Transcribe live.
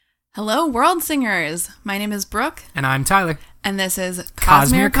Hello, world singers. My name is Brooke. And I'm Tyler. And this is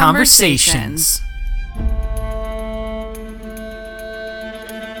Cosmere Conversations.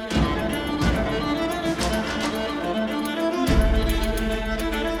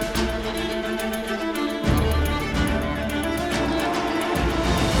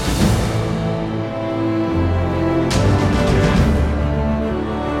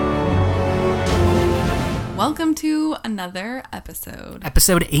 Welcome to another episode.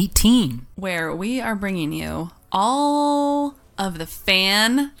 Episode 18. Where we are bringing you all of the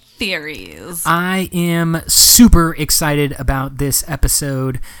fan theories. I am super excited about this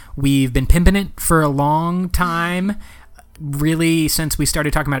episode. We've been pimping it for a long time. Really, since we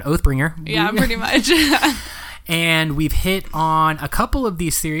started talking about Oathbringer. Yeah, pretty much. And we've hit on a couple of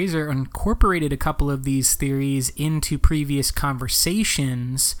these theories, or incorporated a couple of these theories into previous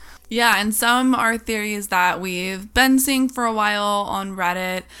conversations. Yeah, and some are theories that we've been seeing for a while on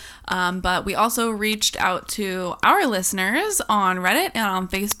Reddit, but we also reached out to our listeners on Reddit and on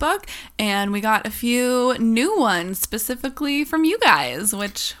Facebook, and we got a few new ones specifically from you guys,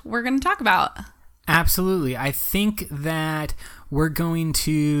 which we're going to talk about. Absolutely. I think that we're going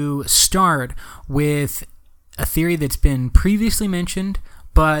to start with a theory that's been previously mentioned,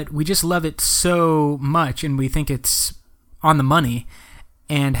 but we just love it so much, and we think it's on the money,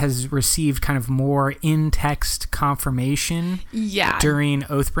 and has received kind of more in-text confirmation during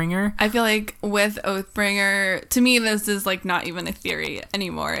Oathbringer. I feel like with Oathbringer, to me, this is like not even a theory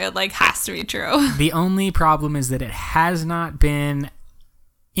anymore. It like has to be true. The only problem is that it has not been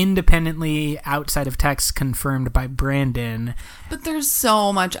independently outside of text confirmed by Brandon. But there's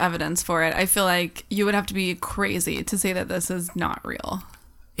so much evidence for it. I feel like you would have to be crazy to say that this is not real.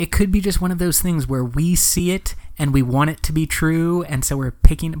 It could be just one of those things where we see it and we want it to be true, and so we're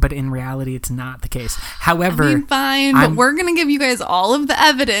picking, but in reality it's not the case. However, I mean, fine, but we're going to give you guys all of the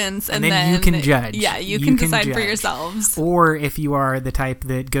evidence, and then you can judge. Yeah, you can decide judge for yourselves. Or if you are the type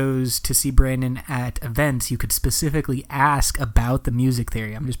that goes to see Brandon at events, you could specifically ask about the music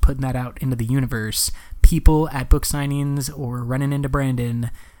theory. I'm just putting that out into the universe. People at book signings or running into Brandon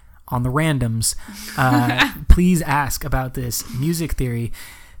on the randoms, please ask about this music theory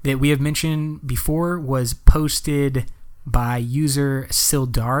that we have mentioned before was posted by user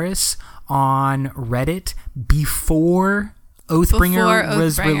Sildaris on Reddit before Oathbringer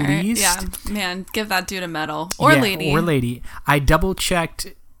was released. Yeah, man, give that dude a medal. Or lady. I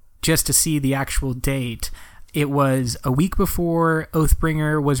double-checked just to see the actual date. It was a week before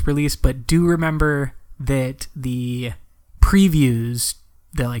Oathbringer was released, but do remember that the previews,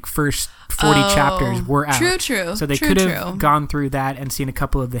 the like first 40 chapters were out. True. So they could have gone through that and seen a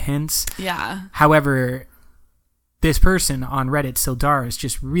couple of the hints. Yeah. However, this person on Reddit, Sildaris,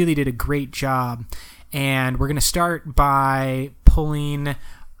 just really did a great job. And we're going to start by pulling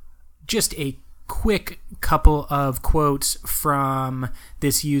just a quick couple of quotes from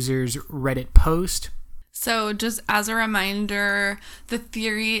this user's Reddit post. So just as a reminder, the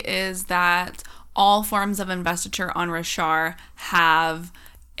theory is that all forms of investiture on Roshar have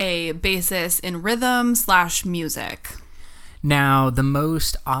a basis in rhythm/music. Now, the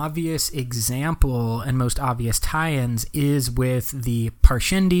most obvious example and most obvious tie-ins is with the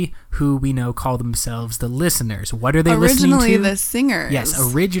Parshendi, who we know call themselves the listeners. What are they listening to? Originally the singers.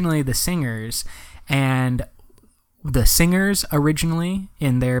 Yes, originally the singers. And the singers originally,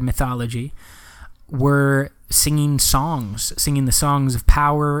 in their mythology, were singing the songs of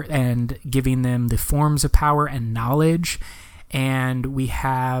power and giving them the forms of power and knowledge. And we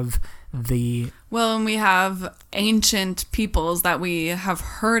have and we have ancient peoples that we have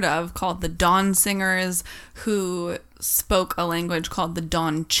heard of called the Dawn Singers, who spoke a language called the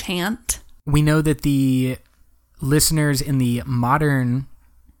Dawn Chant. We know that the listeners in the modern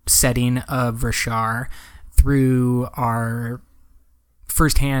setting of Roshar, through our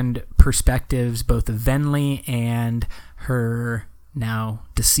firsthand perspectives, both of Venli and her now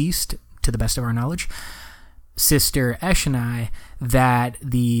deceased, to the best of our knowledge, sister Eshonai, that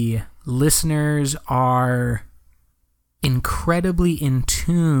the listeners are incredibly in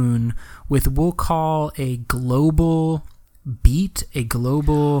tune with, we'll call a global beat, a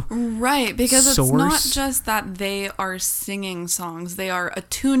global right, because source. It's not just that they are singing songs, they are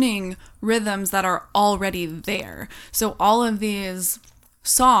attuning rhythms that are already there. So all of these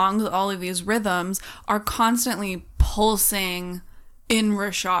songs, all of these rhythms are constantly pulsing in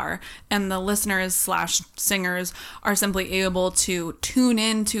Roshar, and the listeners/singers are simply able to tune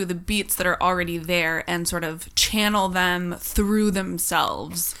into the beats that are already there and sort of channel them through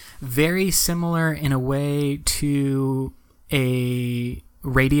themselves. Very similar in a way to a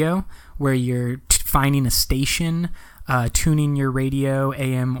radio where you're finding a station tuning your radio,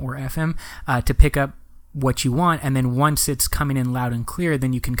 AM or FM, to pick up what you want, and then once it's coming in loud and clear,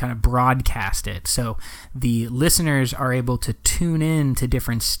 then you can kind of broadcast it. So the listeners are able to tune in to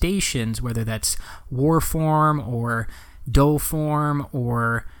different stations, whether that's war form or dole form,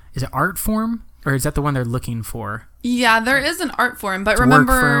 or is it art form? Or is that the one they're looking for? Yeah, there is an art form, but It's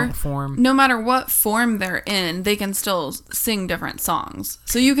remember, form. no matter what form they're in, they can still sing different songs.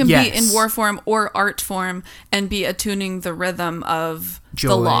 So you can be in war form or art form and be attuning the rhythm of Joy.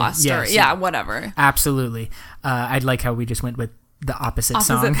 the lost, Yes. or whatever. Absolutely. I'd like how we just went with the opposite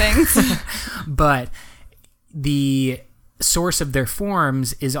song. things. But the source of their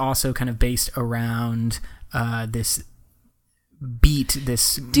forms is also kind of based around this beat,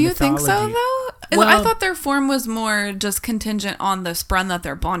 this Do you think so, mythology. though? Well, I thought their form was more just contingent on the spren that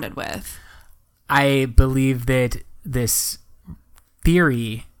they're bonded with. I believe that this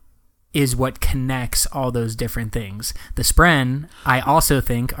theory is what connects all those different things. The spren, I also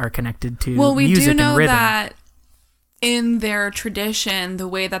think, are connected to we music do know and rhythm. that in their tradition, the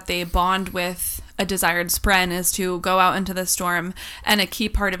way that they bond with a desired spren is to go out into the storm, and a key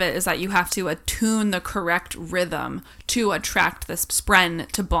part of it is that you have to attune the correct rhythm to attract this spren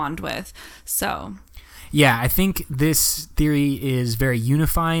to bond with. So yeah, I think this theory is very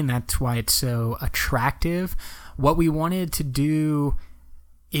unifying. That's why it's so attractive. What we wanted to do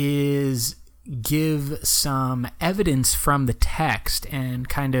is give some evidence from the text and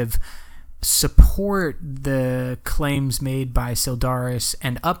kind of support the claims made by Sildaris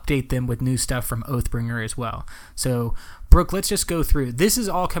and update them with new stuff from Oathbringer as well. So, Brooke, let's just go through. This is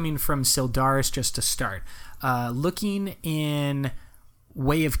all coming from Sildaris just to start. Looking in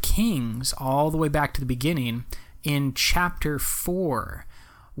Way of Kings all the way back to the beginning, in Chapter 4,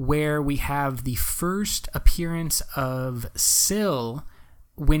 where we have the first appearance of Sil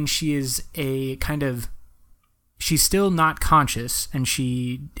when she is a kind of... She's still not conscious, and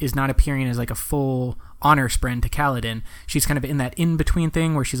she is not appearing as like a full honor spren to Kaladin. She's kind of in that in-between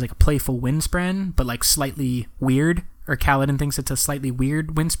thing where she's like a playful wind spren, but like slightly weird, or Kaladin thinks it's a slightly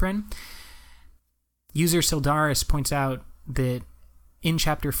weird wind spren. User Sildaris points out that in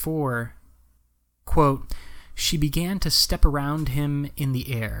Chapter 4, quote, she began to step around him in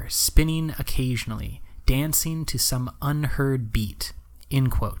the air, spinning occasionally, dancing to some unheard beat,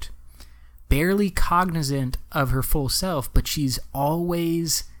 end quote. Barely cognizant of her full self, but she's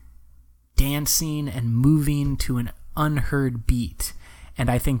always dancing and moving to an unheard beat. And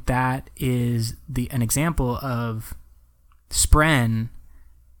I think that is an example of spren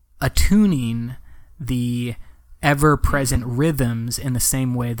attuning the ever-present rhythms in the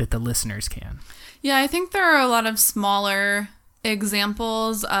same way that the listeners can. yeah, I think there are a lot of smaller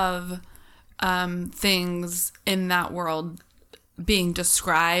examples of things in that world being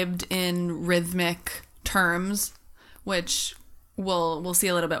described in rhythmic terms, which we'll see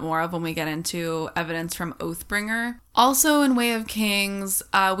a little bit more of when we get into evidence from Oathbringer. Also in Way of Kings,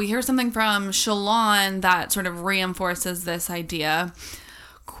 we hear something from Shallan that sort of reinforces this idea.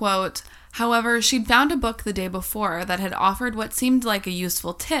 Quote, however, she'd found a book the day before that had offered what seemed like a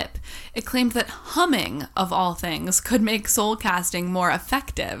useful tip. It claimed that humming, of all things, could make soul casting more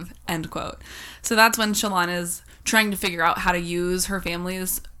effective, end quote. So that's when Shallan is trying to figure out how to use her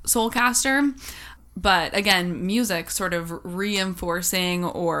family's soulcaster. But again, music sort of reinforcing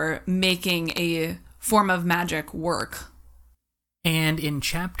or making a form of magic work. And in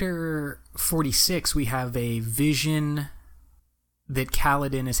Chapter 46, we have a vision that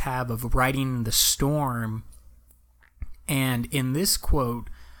Kaladin is of riding the storm. And in this quote,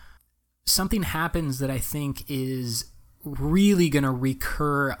 something happens that I think is really going to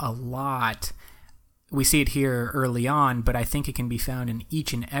recur a lot. We see it here early on, but I think it can be found in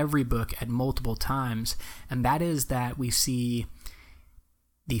each and every book at multiple times. And that is that we see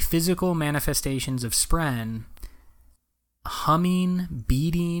the physical manifestations of spren humming,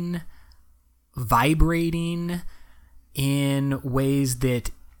 beating, vibrating in ways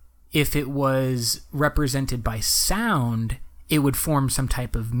that if it was represented by sound, it would form some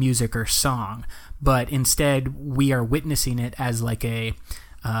type of music or song. But instead, we are witnessing it as like a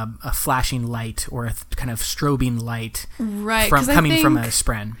flashing light or a kind of strobing light, right, coming from a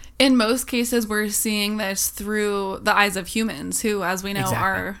spren. In most cases, we're seeing this through the eyes of humans who, as we know, Exactly.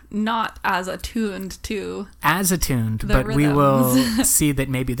 are not as attuned to But rhythms. we will see that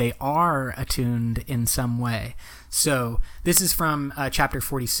maybe they are attuned in some way. So this is from Chapter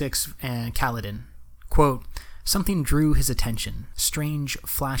 46, Kaladin. Quote, something drew his attention, strange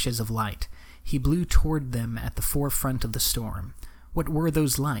flashes of light. He blew toward them at the forefront of the storm. What were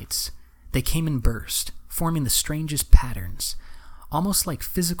those lights? They came in burst, forming the strangest patterns, almost like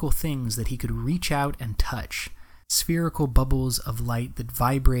physical things that he could reach out and touch. spherical bubbles of light that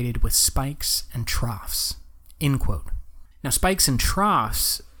vibrated with spikes and troughs. End quote. Now, spikes and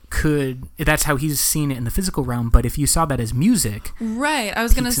troughs that's how he's seen it in the physical realm, but if you saw that as music, right, I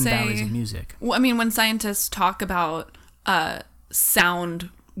was going to say, valleys in music. Well, I mean, when scientists talk about sound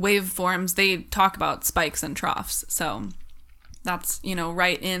waveforms, they talk about spikes and troughs. So that's,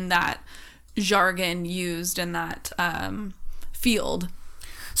 right in that jargon used in that field.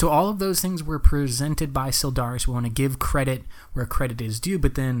 So all of those things were presented by Sildaris. We want to give credit where credit is due,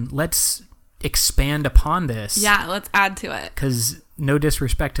 but then let's expand upon this. Yeah, let's add to it. Because no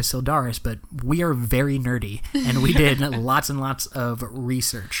disrespect to Sildaris, but we are very nerdy, and we did lots and lots of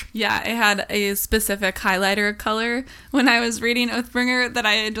research. Yeah, I had a specific highlighter color when I was reading Oathbringer that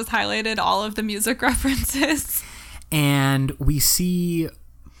I had just highlighted all of the music references. And we see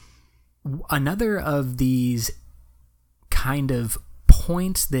another of these kind of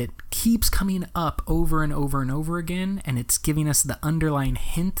points that keeps coming up over and over and over again, and it's giving us the underlying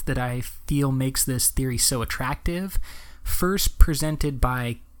hint that I feel makes this theory so attractive. First presented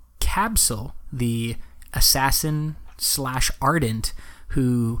by Kabsal, the assassin / ardent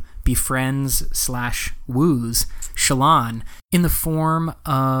who befriends / woos Shallan in the form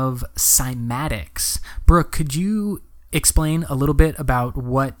of cymatics. Brooke, could you explain a little bit about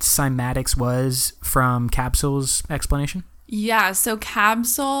what cymatics was from Kabsal's explanation? Yeah, so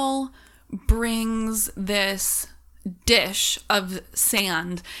Kabsal brings this dish of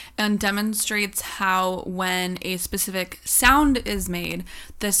sand and demonstrates how when a specific sound is made,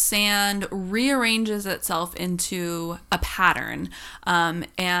 the sand rearranges itself into a pattern.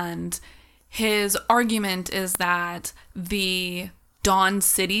 And his argument is that the Dawn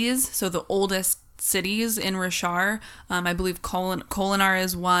cities, so the oldest cities in Roshar, I believe Kholinar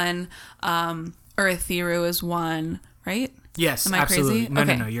is one, Urithiru is one, right? Yes, Am I absolutely.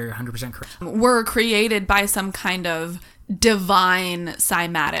 crazy? No, you're 100% correct. Were created by some kind of divine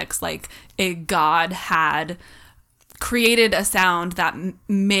cymatics, like a god had created a sound that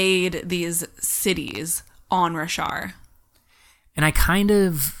made these cities on Roshar. And I kind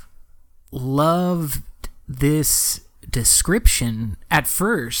of loved this description at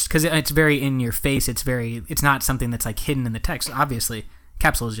first because it's very in your face. It's not something that's like hidden in the text. Obviously,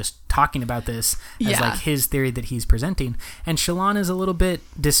 Kabsal is just talking about this as like his theory that he's presenting. And Shallan is a little bit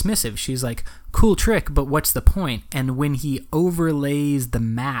dismissive. She's like, cool trick, but what's the point? And when he overlays the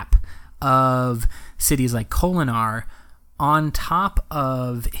map of cities like Kholinar on top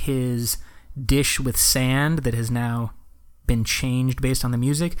of his dish with sand that has now been changed based on the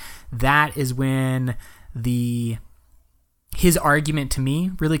music, that is when his argument to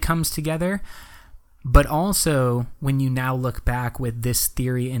me really comes together. But also, when you now look back with this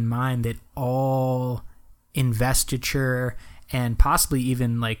theory in mind that all investiture and possibly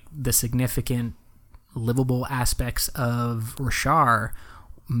even like the significant livable aspects of Roshar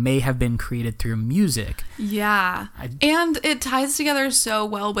may have been created through music. Yeah. And it ties together so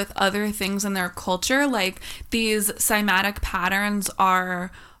well with other things in their culture. Like these cymatic patterns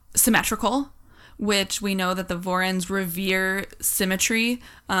are symmetrical, which we know that the Vorens revere symmetry.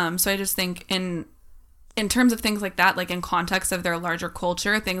 So I just think in terms of things like that, like in context of their larger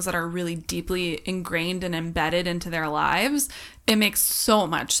culture, things that are really deeply ingrained and embedded into their lives, it makes so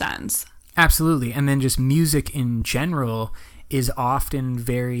much sense. Absolutely. And then just music in general is often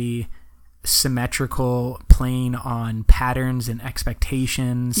very symmetrical, playing on patterns and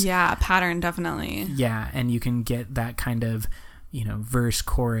expectations. Yeah, pattern, definitely. Yeah, and you can get that kind of, verse,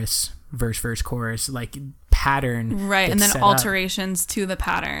 chorus, verse, chorus, like pattern. Right, and then alterations to the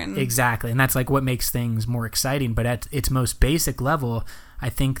pattern. Exactly, and that's like what makes things more exciting. But at its most basic level, I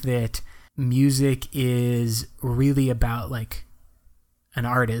think that music is really about like an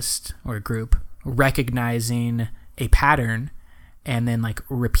artist or a group recognizing a pattern and then like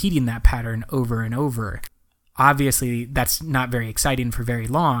repeating that pattern over and over. Obviously, that's not very exciting for very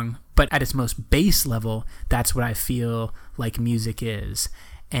long, but at its most base level, that's what I feel like music is.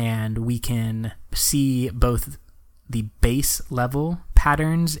 And we can see both the base level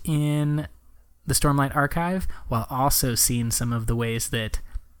patterns in the Stormlight Archive while also seeing some of the ways that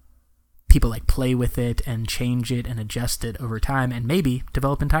people like play with it and change it and adjust it over time and maybe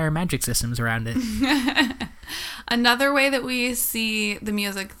develop entire magic systems around it. Another way that we see the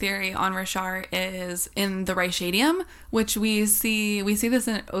music theory on Roshar is in the Ryshadium, which we see this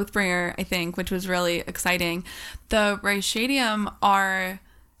in Oathbringer, I think, which was really exciting. The Ryshadium are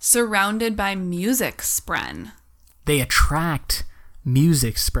surrounded by music spren. They attract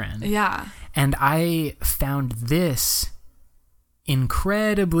music spren. Yeah. And I found this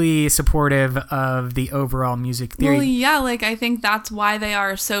incredibly supportive of the overall music theory. Well, yeah, like I think that's why they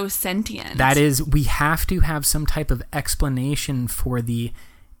are so sentient. That is, we have to have some type of explanation for the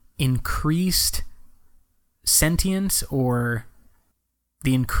increased sentience or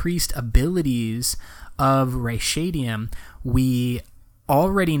the increased abilities of Rhyshadium. We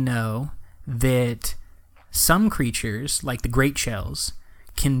already know that some creatures, like the great shells,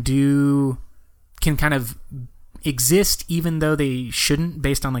 can kind of exist even though they shouldn't,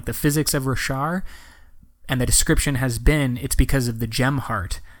 based on like the physics of Roshar. And the description has been it's because of the gem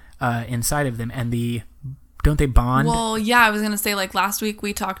heart inside of them, and don't they bond? Well, yeah, I was gonna say, like last week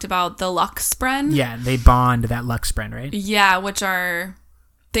we talked about the Luxspren. Yeah, they bond that Luxspren, right? Yeah,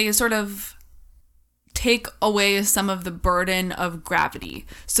 they sort of take away some of the burden of gravity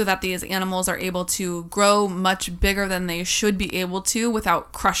so that these animals are able to grow much bigger than they should be able to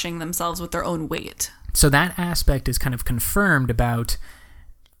without crushing themselves with their own weight. So that aspect is kind of confirmed about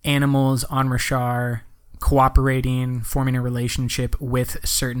animals on Roshar cooperating, forming a relationship with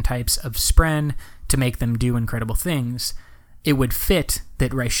certain types of spren to make them do incredible things. It would fit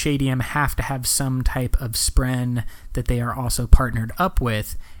that Rhyshadium have to have some type of spren that they are also partnered up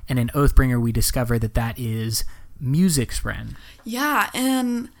with, and in Oathbringer we discover that is music spren. Yeah,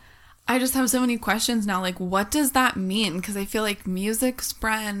 and I just have so many questions now, like what does that mean? Because I feel like music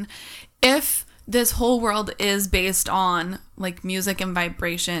spren, if this whole world is based on like music and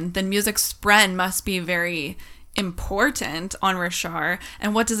vibration, then music spren must be very important on Roshar.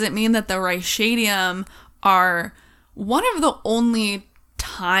 And what does it mean that the Rhyshadium are one of the only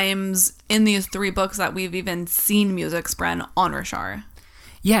times in these 3 books that we've even seen music spren on Roshar?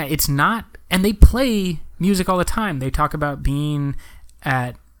 Yeah, it's not, and they play music all the time. They talk about being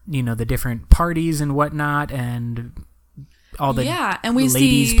at, the different parties and whatnot, and all the and we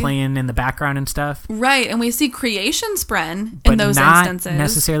ladies see playing in the background and stuff. Right, and we see creation spren but in those not instances.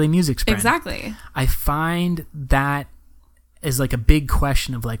 Necessarily music spren. Exactly. I find that is like a big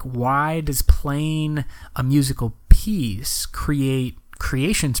question of like, why does playing a musical piece create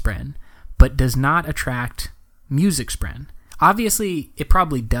creation spren, but does not attract music spren? Obviously, it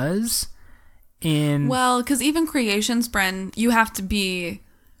probably does. Well, because even creation spren, you have to be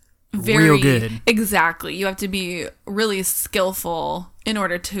real good. Exactly. You have to be really skillful in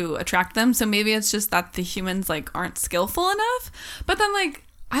order to attract them. So maybe it's just that the humans like aren't skillful enough. But then like,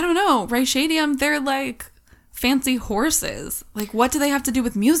 I don't know, Rhyshadium, they're like fancy horses. Like what do they have to do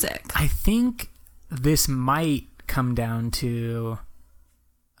with music? I think this might come down to...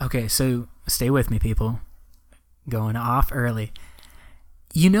 Okay, so stay with me, people. Going off early.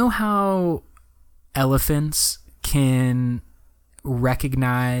 You know how elephants can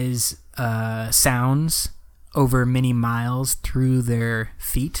recognize sounds over many miles through their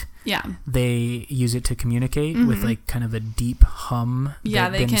feet? Yeah. They use it to communicate with like kind of a deep hum. Yeah,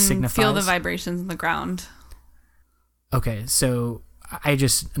 that they then can signifies. feel the vibrations in the ground. Okay, so I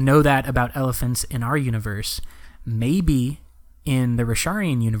just know that about elephants in our universe. Maybe in the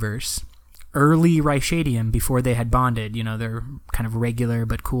Rosharian universe, early Rhyshadium, before they had bonded, they're kind of regular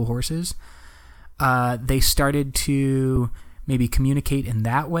but cool horses, they started to maybe communicate in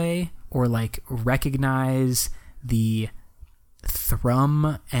that way, or like recognize the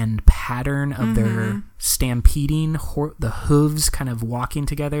thrum and pattern of their stampeding, the hooves kind of walking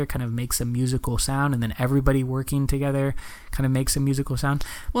together kind of makes a musical sound, and then everybody working together kind of makes a musical sound.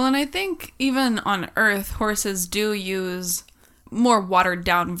 Well, and I think even on Earth, horses do use more watered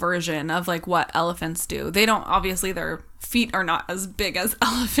down version of like what elephants do. They don't, obviously their feet are not as big as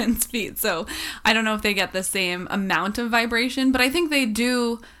elephants' feet, so I don't know if they get the same amount of vibration, but I think they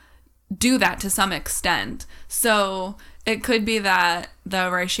do that to some extent. So it could be that the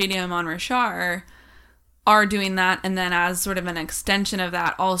Rhyshadium on Roshar are doing that, and then as sort of an extension of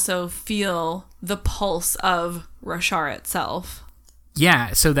that, also feel the pulse of Roshar itself.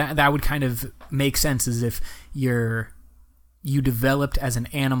 Yeah, so that would kind of make sense, as if you developed as an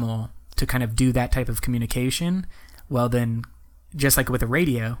animal to kind of do that type of communication. Well, then, just like with a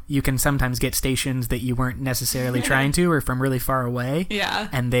radio, you can sometimes get stations that you weren't necessarily trying to, or from really far away. Yeah.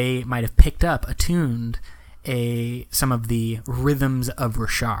 And they might have picked up, attuned some of the rhythms of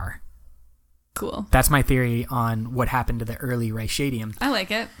Roshar. Cool. That's my theory on what happened to the early Rhyshadium. I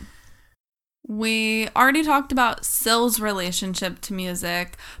like it. We already talked about Syl's relationship to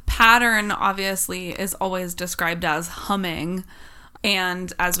music. Pattern, obviously, is always described as humming.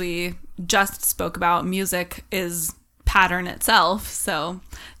 And as we just spoke about, music is pattern itself. So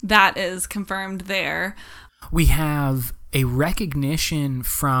that is confirmed there. We have a recognition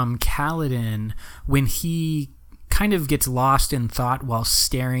from Kaladin when he kind of gets lost in thought while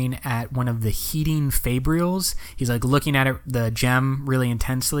staring at one of the heating fabrials. He's like looking at the gem really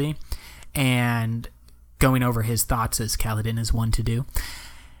intensely and going over his thoughts, as Kaladin is one to do.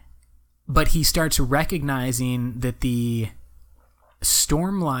 But he starts recognizing that the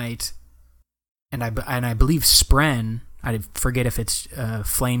Stormlight and I believe Spren, I forget if it's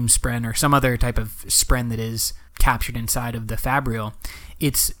Flame Spren or some other type of Spren that is captured inside of the fabrial,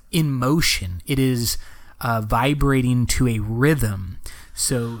 it's in motion. It is vibrating to a rhythm.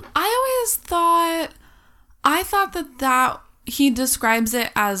 So I thought that he describes it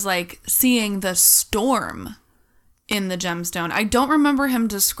as like seeing the storm in the gemstone. I don't remember him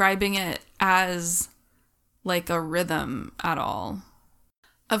describing it as like a rhythm at all.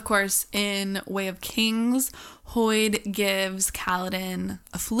 Of course, in Way of Kings, Hoid gives Kaladin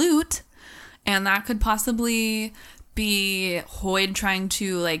a flute, and that could possibly be Hoid trying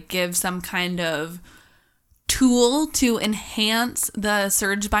to like give some kind of tool to enhance the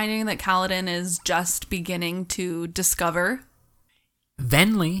surge binding that Kaladin is just beginning to discover.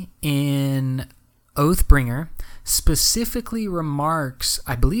 Venli in Oathbringer specifically remarks,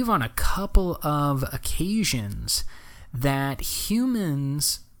 I believe on a couple of occasions, that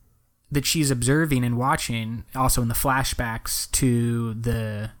humans that she's observing and watching, also in the flashbacks to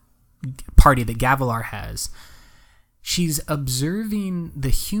the party that Gavilar has, she's observing the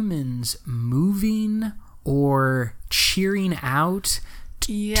humans moving or cheering out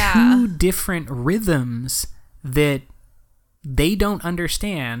two different rhythms that they don't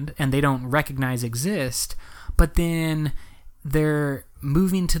understand and they don't recognize exist, but then they're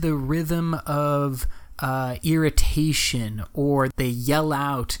moving to the rhythm of irritation, or they yell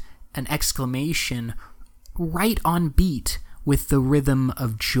out an exclamation right on beat with the rhythm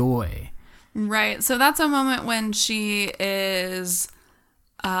of joy. Right. So that's a moment when she is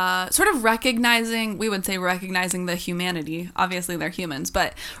sort of recognizing the humanity. Obviously they're humans,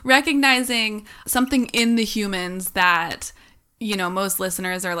 but recognizing something in the humans that, you know, most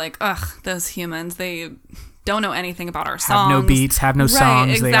listeners are like, ugh, those humans, they don't know anything about our songs. Have no beats, have no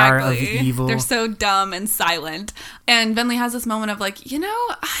songs. Exactly. They are of evil. They're so dumb and silent. And Venli has this moment of like, you know,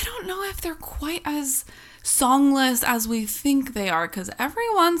 I don't know if they're quite as songless as we think they are, because every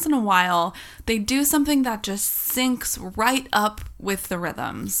once in a while they do something that just syncs right up with the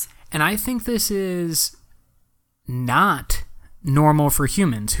rhythms. And I think this is not normal for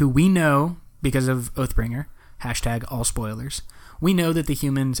humans, who we know, because of Oathbringer, #all spoilers, we know that the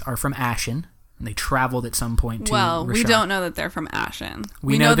humans are from Ashen. And they traveled at some point to Well, Rashar. we don't know that they're from Ashen.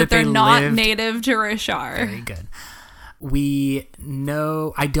 We know that they're not lived... native to Rashar. Very good. We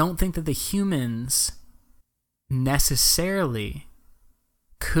know... I don't think that the humans necessarily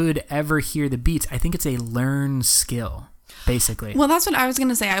could ever hear the beats. I think it's a learned skill, basically. Well, that's what I was going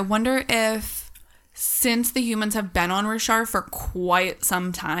to say. I wonder if, since the humans have been on Rashar for quite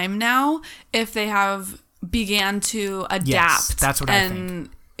some time now, if they have began to adapt. Yes, that's what I think.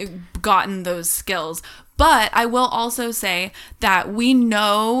 Gotten those skills. But I will also say that we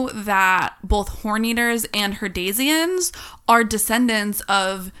know that both Horn-Eaters and Herdazians are descendants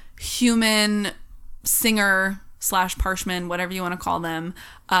of human singer / parshman, whatever you want to call them,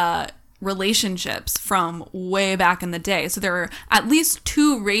 relationships from way back in the day. So there are at least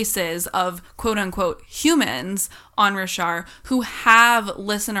two races of quote unquote humans on Rashar who have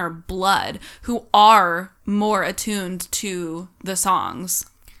listener blood, who are more attuned to the songs.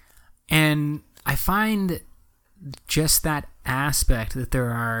 And I find just that aspect that there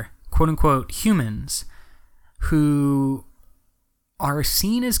are quote-unquote humans who are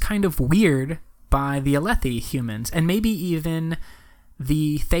seen as kind of weird by the Alethi humans, and maybe even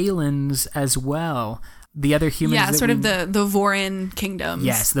the Thalens as well. The other humans... Yeah, sort of the Vorin kingdoms.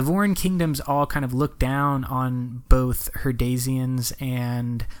 Yes, the Vorin kingdoms all kind of look down on both Herdazians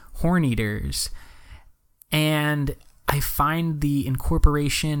and Horn-Eaters. And I find the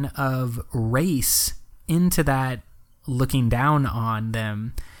incorporation of race into that looking down on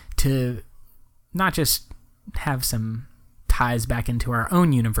them to not just have some ties back into our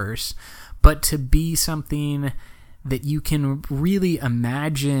own universe, but to be something that you can really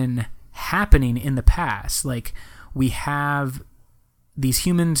imagine happening in the past. Like, we have these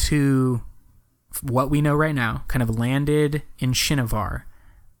humans who, what we know right now, kind of landed in Shinovar,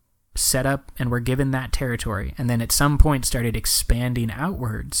 set up and were given that territory, and then at some point started expanding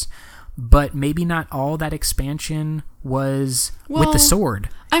outwards. But maybe not all that expansion was with the sword.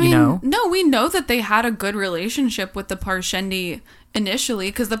 I mean, know? No, we know that they had a good relationship with the Parshendi initially,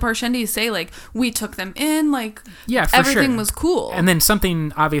 because the Parshendi say, like, we took them in, like, yeah, for everything sure. was cool. And then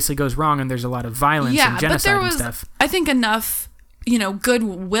something obviously goes wrong, and there's a lot of violence and genocide and stuff. I think, enough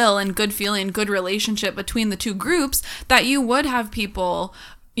goodwill and good feeling, good relationship between the two groups, that you would have people,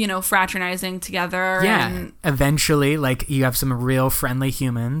 fraternizing together. Yeah. And eventually, like, you have some real friendly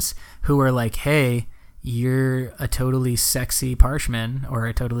humans who are like, hey, you're a totally sexy parshman or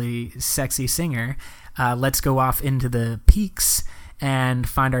a totally sexy singer. Let's go off into the peaks and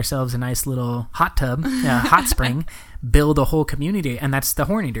find ourselves a nice little hot tub, hot spring, build a whole community. And that's the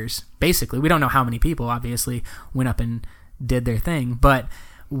Horn Eaters, basically. We don't know how many people, obviously, went up and did their thing, but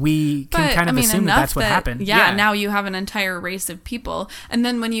we can kind of assume that that's what happened. Yeah, now you have an entire race of people. And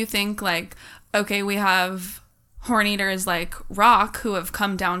then when you think, like, okay, we have Horn Eaters like Rock who have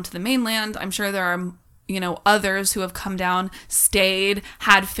come down to the mainland. I'm sure there are others who have come down, stayed,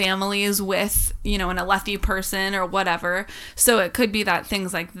 had families with, an Alethi person or whatever. So it could be that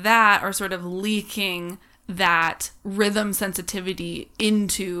things like that are sort of leaking that rhythm sensitivity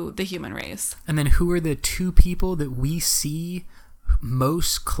into the human race. And then who are the two people that we see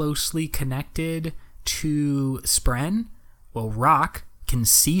most closely connected to Spren? Well, Rock can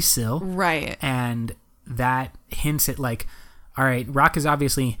see Syl. Right. And that hints at, like, all right, Rock is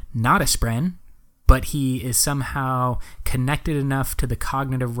obviously not a Spren, but he is somehow connected enough to the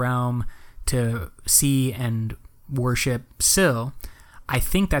cognitive realm to see and worship Syl. I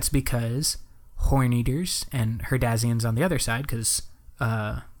think that's because Horn Eaters and Herdazians on the other side, because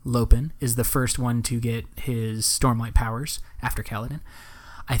Lopen is the first one to get his Stormlight powers after Kaladin.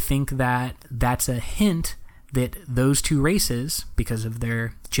 I think that that's a hint that those two races, because of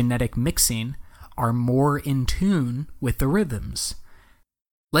their genetic mixing, are more in tune with the rhythms.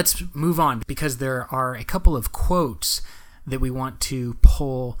 Let's move on, because there are a couple of quotes that we want to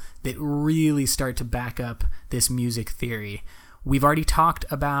pull that really start to back up this music theory. We've already talked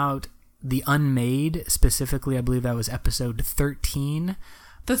about the Unmade, specifically, I believe that was episode 13.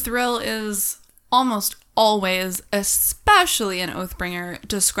 The thrill is almost always, especially in Oathbringer,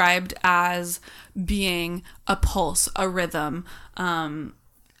 described as being a pulse, a rhythm,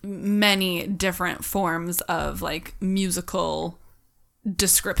 many different forms of, like, musical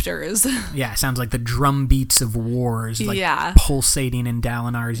descriptors. Yeah, it sounds like the drum beats of wars, like, pulsating in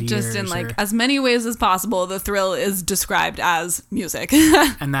Dalinar's ears. Just in, like, as many ways as possible, the thrill is described as music.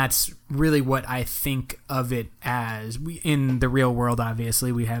 And that's really what I think of it as. In the real world,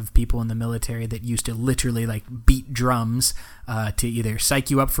 obviously, we have people in the military that used to literally, like, beat drums to either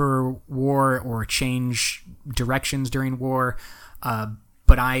psych you up for war or change directions during war.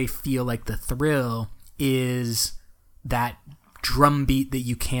 But I feel like the thrill is that drum beat that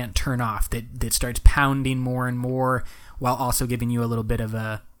you can't turn off, that starts pounding more and more while also giving you a little bit of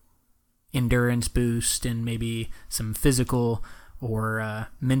a endurance boost and maybe some physical or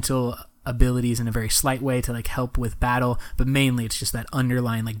mental abilities in a very slight way to, like, help with battle. But mainly it's just that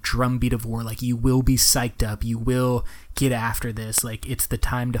underlying, like, drum beat of war. Like, you will be psyched up, you will get after this, like, it's the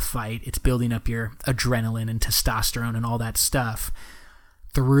time to fight. It's building up your adrenaline and testosterone and all that stuff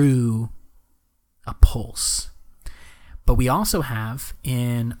through a pulse. But we also have,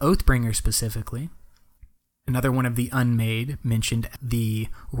 in Oathbringer specifically, another one of the Unmade mentioned the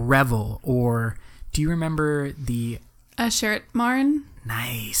Revel, or do you remember the... Asheret Marn?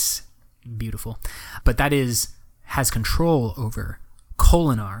 Nice. Beautiful. But that has control over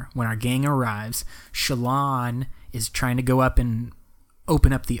Kholinar. When our gang arrives, Shallan is trying to go up and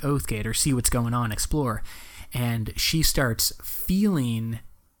open up the Oathgate or see what's going on, explore. And she starts feeling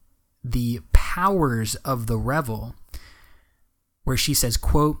the powers of the Revel, where she says,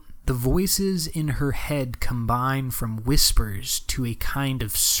 quote, "The voices in her head combine from whispers to a kind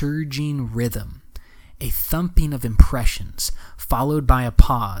of surging rhythm, a thumping of impressions, followed by a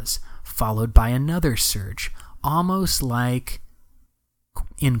pause, followed by another surge, almost like,"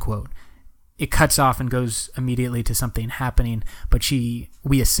 end quote. It cuts off and goes immediately to something happening, but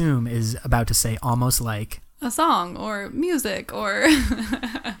we assume, is about to say almost like a song or music or...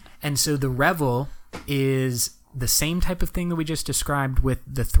 And so the Revel is the same type of thing that we just described with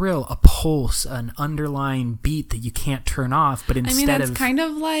the thrill, a pulse, an underlying beat that you can't turn off, but instead it's kind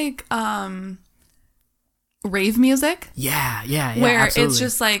of like rave music. Yeah, where absolutely. It's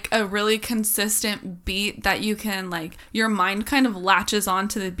just like a really consistent beat that you can, like, your mind kind of latches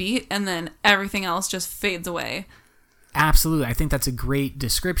onto the beat and then everything else just fades away. Absolutely. I think that's a great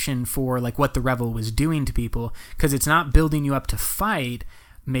description for, like, what the Revel was doing to people, because it's not building you up to fight,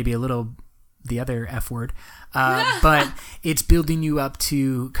 maybe a little the other F word, but it's building you up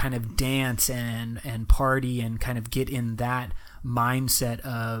to kind of dance and party and kind of get in that mindset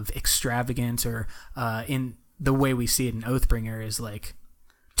of extravagance, or in the way we see it in Oathbringer is, like,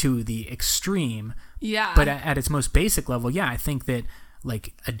 to the extreme. Yeah. But at its most basic level, I think that,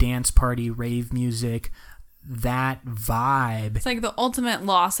 like, a dance party, rave music, that vibe It's like the ultimate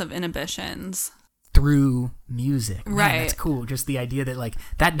loss of inhibitions. through music. Man, Right. that's cool. Just the idea that like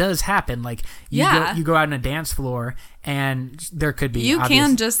that does happen. Like you go out on a dance floor and there could be You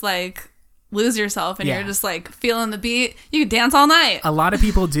can just like lose yourself and Yeah. you're just like feeling the beat. You can dance all night. a lot of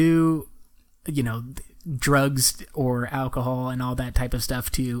people do, drugs or alcohol and all that type of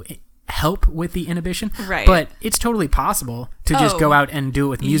stuff to help with the inhibition. Right. But it's totally possible to just Oh. go out and do it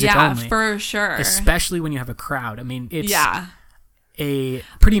with music yeah, only. for sure. Especially when you have a crowd. I mean, it's Yeah. a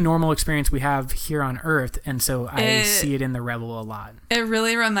pretty normal experience we have here on Earth, and so I see it in the Revel a lot. It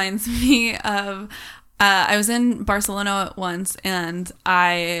really reminds me of I was in Barcelona once and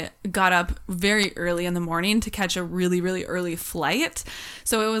I got up very early in the morning to catch a really, really early flight.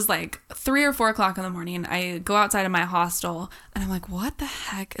 So it was like 3 or 4 o'clock in the morning. I go outside of my hostel and I'm like, what the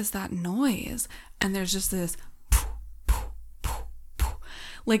heck is that noise? And there's just this poof, poof, poof, poof.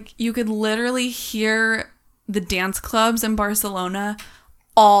 Like you could literally hear the dance clubs in Barcelona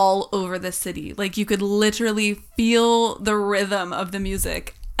all over the city. Like you could literally feel the rhythm of the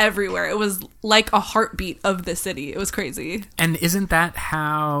music everywhere. It was like a heartbeat of the city. It was crazy. And isn't that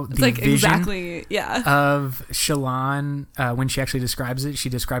how It's the like vision exactly, yeah. of Shalon, when she actually describes it, she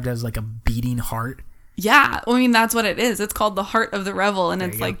described it as like a beating heart? Yeah, I mean that's what it is. It's called the heart of the revel, and There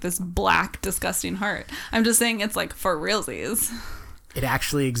it's you go. like this black, disgusting heart. I'm just saying it's like for realsies. It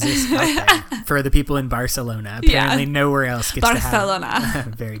actually exists out there for the people in Barcelona. Yeah. Apparently nowhere else gets Barcelona. to have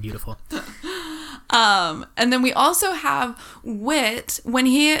very beautiful. And then we also have Wit when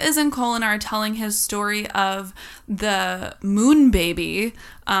he is in Kholinar telling his story of the moon baby,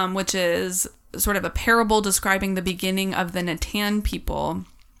 which is sort of a parable describing the beginning of the Natan people.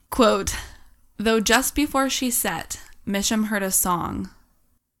 Quote, though just before she set, Misham heard a song.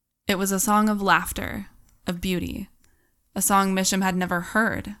 It was a song of laughter, of beauty, a song Misham had never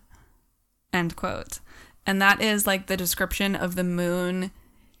heard. End quote. And that is like the description of the moon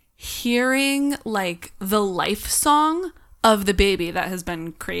hearing like the life song of the baby that has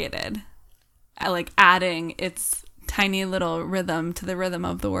been created, like adding its tiny little rhythm to the rhythm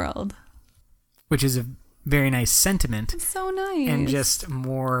of the world. Which is a very nice sentiment. It's so nice. And just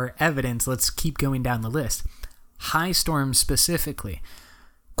more evidence. Let's keep going down the list. High Storm specifically.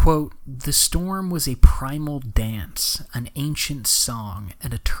 Quote, the storm was a primal dance, an ancient song,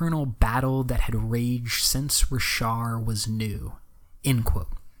 an eternal battle that had raged since Rashar was new. End quote.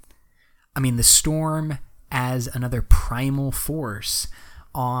 I mean, the storm as another primal force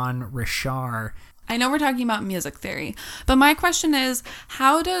on Rashar. I know we're talking about music theory, but my question is,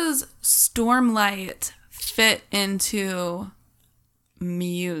 how does Stormlight fit into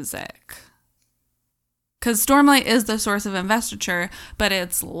music? Because Stormlight is the source of investiture, but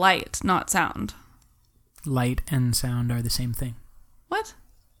it's light, not sound. Light and sound are the same thing. What?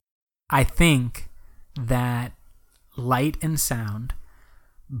 I think that light and sound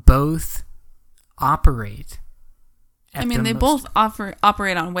both operate at I mean, they both operate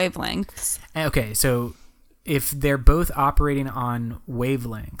on wavelengths. Okay, so if they're both operating on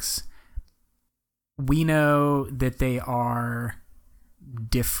wavelengths, we know that they are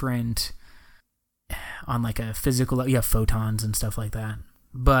different on like a physical level. You have photons and stuff like that.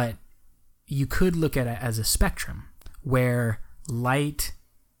 But you could look at it as a spectrum where light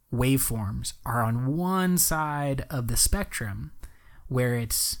waveforms are on one side of the spectrum where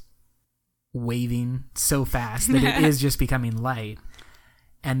it's waving so fast that it is just becoming light.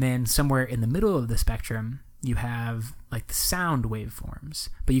 And then somewhere in the middle of the spectrum, you have like the sound waveforms.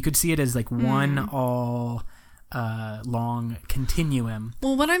 But you could see it as like one all long continuum.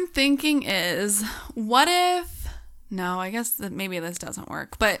 Well, what I'm thinking is, what if... No, I guess that maybe this doesn't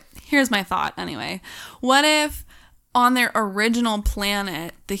work. But here's my thought anyway. What if on their original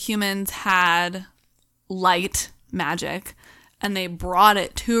planet, the humans had light magic and they brought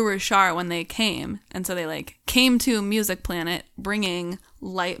it to Rashar when they came. And so they like came to Music Planet bringing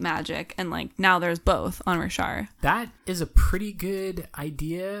light magic, and like now there's both on Rashar. That is a pretty good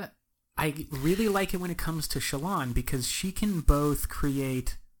idea. I really like it when it comes to Shalon because she can both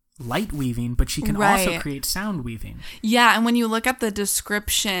create light weaving, but she can also create sound weaving. Yeah, and when you look at the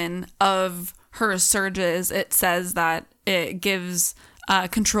description of her surges, it says that it gives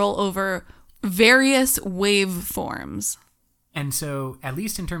control over various waveforms. And so, at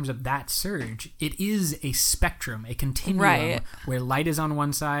least in terms of that surge, it is a spectrum, a continuum, Right. where light is on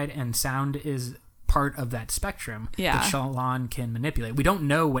one side and sound is part of that spectrum that Shalon can manipulate. We don't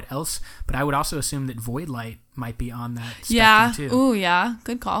know what else, but I would also assume that void light might be on that spectrum too. Ooh, yeah.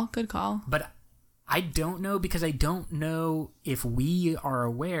 Good call. Good call. But I don't know because I don't know if we are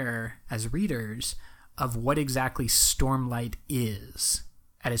aware as readers of what exactly Stormlight is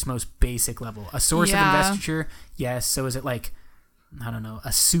at its most basic level. A source of investiture, yes. So is it like, I don't know,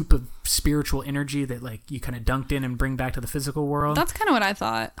 a soup of spiritual energy that like you kind of dunked in and bring back to the physical world? That's kind of what I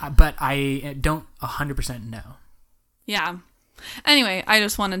thought. But I don't 100% know. Yeah. Anyway, I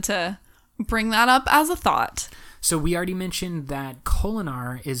just wanted to bring that up as a thought. So we already mentioned that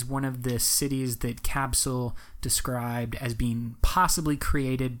Kholinar is one of the cities that Capsule described as being possibly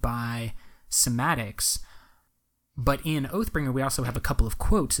created by Somatics. But in Oathbringer, we also have a couple of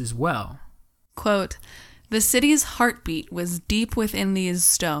quotes as well. Quote, "The city's heartbeat was deep within these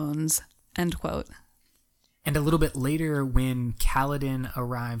stones," end quote. And a little bit later, when Kaladin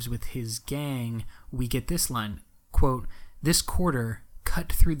arrives with his gang, we get this line, quote, "This quarter,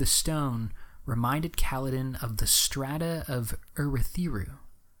 cut through the stone, reminded Kaladin of the strata of Urithiru,"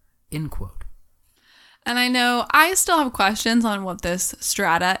 end quote. And I know I still have questions on what this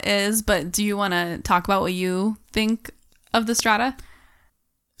strata is, but do you want to talk about what you think of the strata?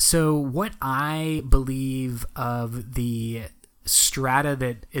 So what I believe of the strata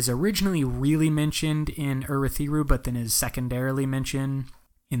that is originally really mentioned in Urithiru, but then is secondarily mentioned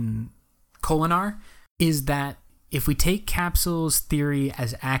in Kholinar, is that if we take Capsule's theory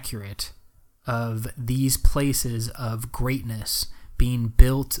as accurate of these places of greatness being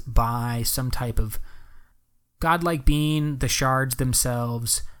built by some type of godlike being, the shards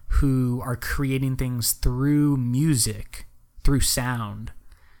themselves, who are creating things through music, through sound,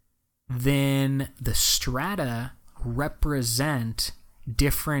 then the strata represent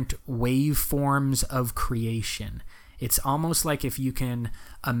different waveforms of creation. It's almost like if you can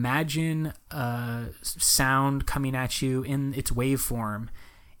imagine a sound coming at you in its waveform,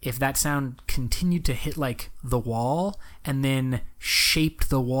 if that sound continued to hit like the wall and then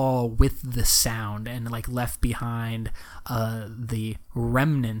shaped the wall with the sound and like left behind the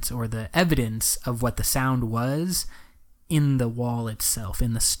remnants or the evidence of what the sound was in the wall itself,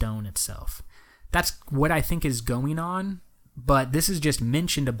 in the stone itself. That's what I think is going on, but this is just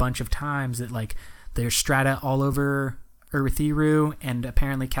mentioned a bunch of times that like there's strata all over Urithiru, and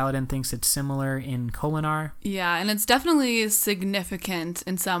apparently Kaladin thinks it's similar in Kholinar. Yeah, and it's definitely significant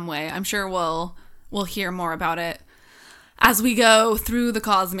in some way. I'm sure we'll hear more about it as we go through the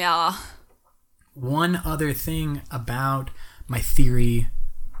Cosmere. One other thing about my theory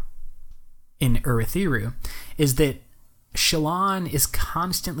in Urithiru is that Shallan is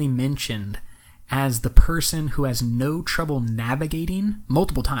constantly mentioned as the person who has no trouble navigating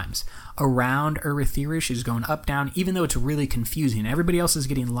multiple times around Urithiru. She's going up, down, even though it's really confusing. Everybody else is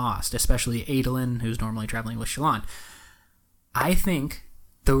getting lost, especially Adolin, who's normally traveling with Shallan. I think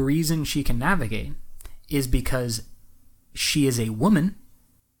the reason she can navigate is because she is a woman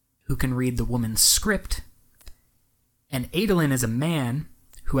who can read the woman's script, and Adolin is a man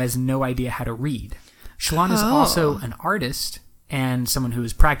who has no idea how to read. Shallan is also an artist and someone who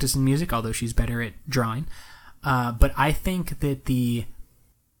is practicing music, although she's better at drawing. But I think that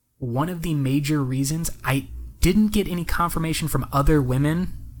one of the major reasons, I didn't get any confirmation from other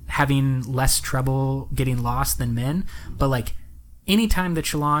women having less trouble getting lost than men, but like anytime that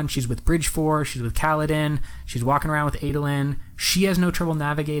Shallan, she's with Bridge 4, she's with Kaladin, she's walking around with Adolin, she has no trouble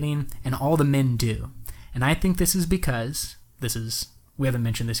navigating, and all the men do. And I think this is because, we haven't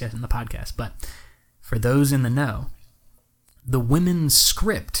mentioned this yet in the podcast, but for those in the know, the women's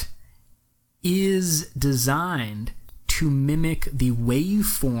script is designed to mimic the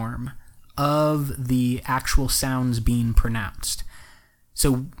waveform of the actual sounds being pronounced.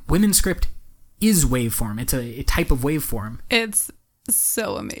 So women's script is waveform. It's a type of waveform. It's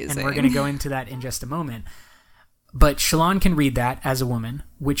so amazing. And we're going to go into that in just a moment. But Shallan can read that as a woman,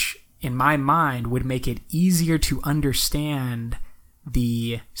 which in my mind would make it easier to understand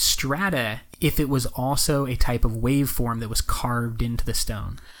the strata if it was also a type of waveform that was carved into the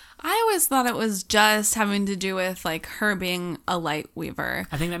stone. I always thought it was just having to do with like her being a light weaver.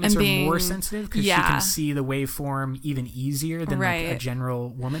 I think that makes her more sensitive because she can see the waveform even easier than like a general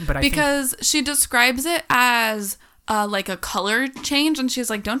woman. But because she describes it as like a color change, and she's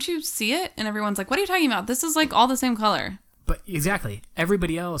like, "Don't you see it?" And everyone's like, "What are you talking about? This is like all the same color." But exactly,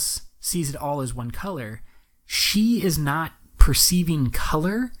 everybody else sees it all as one color. She is not perceiving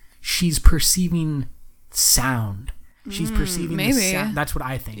color, she's perceiving sound. She's perceiving the sound. That's what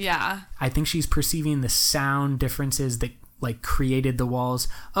I think. Yeah. I think she's perceiving the sound differences that like created the walls.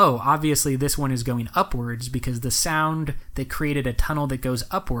 Oh, obviously this one is going upwards because the sound that created a tunnel that goes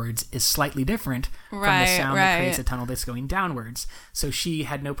upwards is slightly different from the sound that creates a tunnel that's going downwards. So she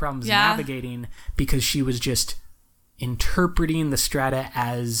had no problems navigating because she was just interpreting the strata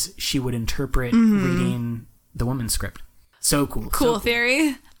as she would interpret reading the woman's script. So cool. Cool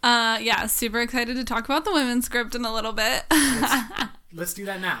theory. Yeah, super excited to talk about the women's script in a little bit. Let's do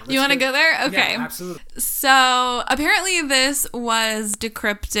that now. You want to go there? Okay. Yeah, absolutely. So apparently this was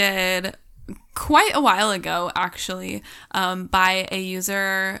decrypted quite a while ago, actually, by a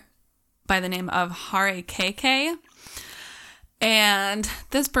user by the name of HareKK. And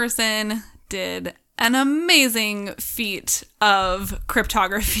this person did an amazing feat of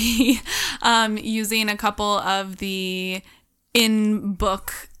cryptography using a couple of the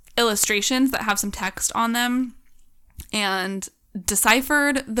in-book illustrations that have some text on them and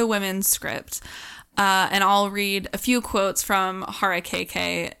deciphered the women's script. And I'll read a few quotes from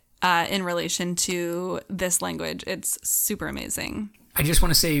HareKK in relation to this language. It's super amazing. I just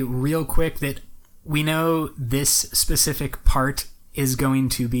want to say real quick that we know this specific part is going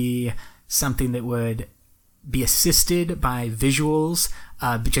to be something that would be assisted by visuals,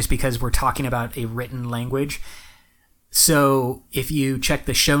 just because we're talking about a written language. So if you check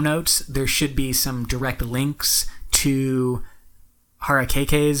the show notes, there should be some direct links to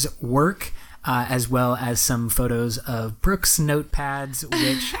HareKK's work, as well as some photos of Brooke's notepads,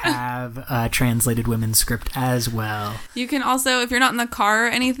 which have translated women's script as well. You can also, if you're not in the car or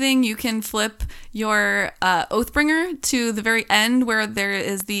anything, you can flip your Oathbringer to the very end where there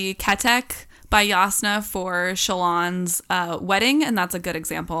is the Ketek by Yasna for Shalon's wedding, and that's a good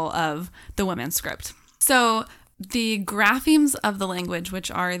example of the women's script. So the graphemes of the language, which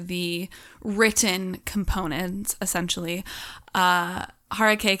are the written components, essentially,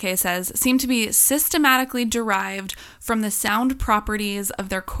 HareKK says, seem to be systematically derived from the sound properties of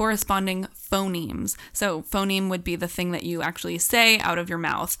their corresponding phonemes. So phoneme would be the thing that you actually say out of your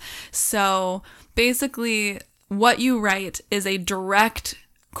mouth. So basically, what you write is a direct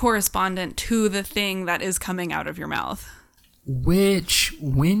correspondent to the thing that is coming out of your mouth. Which,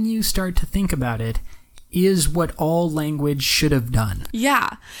 when you start to think about it, is what all language should have done.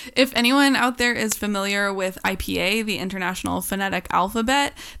 Yeah. If anyone out there is familiar with IPA, the International Phonetic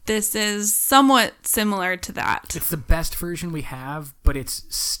Alphabet, this is somewhat similar to that. It's the best version we have, but it's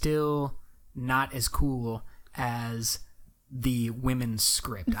still not as cool as the women's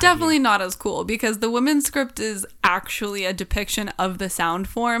script. Definitely not as cool, because the women's script is actually a depiction of the sound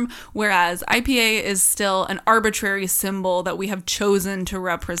form, whereas IPA is still an arbitrary symbol that we have chosen to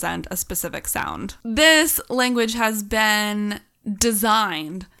represent a specific sound. This language has been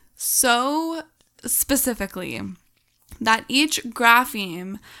designed so specifically that each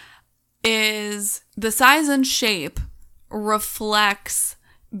grapheme is the size and shape reflects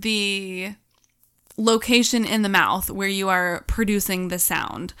the location in the mouth where you are producing the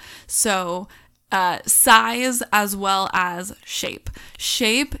sound. So size as well as shape.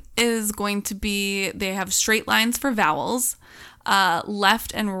 Shape is going to be, they have straight lines for vowels.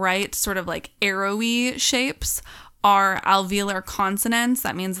 Left and right, sort of like arrowy shapes, are alveolar consonants.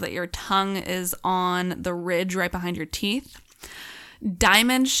 That means that your tongue is on the ridge right behind your teeth.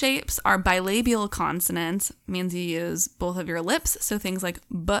 Diamond shapes are bilabial consonants, means you use both of your lips, so things like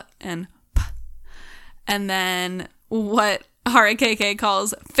b and p. And then what HareKK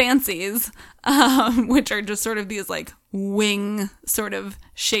calls fancies, which are just sort of these like wing sort of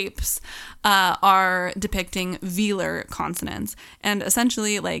shapes, are depicting velar consonants. And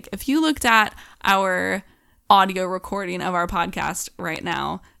essentially, like, if you looked at our audio recording of our podcast right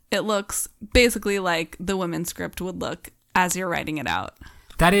now, it looks basically like the women's script would look as you're writing it out.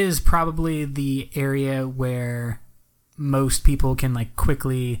 That is probably the area where most people can like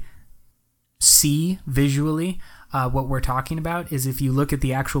quickly see visually what we're talking about. Is if you look at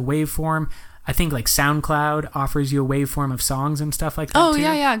the actual waveform. I think like SoundCloud offers you a waveform of songs and stuff like that. Oh, too.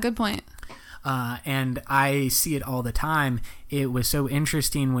 yeah, good point. And I see it all the time. It was so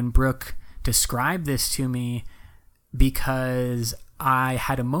interesting when Brooke described this to me, because I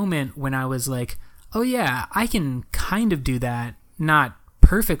had a moment when I was like, oh yeah, I can kind of do that, not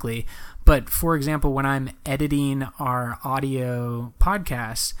perfectly, but for example, when I'm editing our audio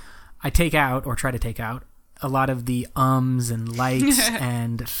podcasts, I take out, or try to take out, a lot of the ums and likes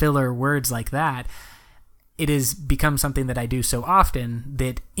and filler words like that. It has become something that I do so often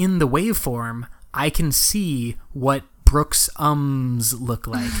that in the waveform, I can see what Brooke's ums look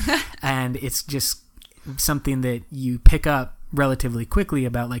like. And it's just something that you pick up relatively quickly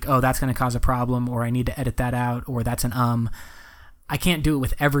about, like, oh, that's going to cause a problem, or I need to edit that out, or that's an I can't do it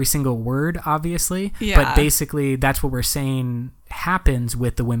with every single word, obviously, but basically that's what we're saying happens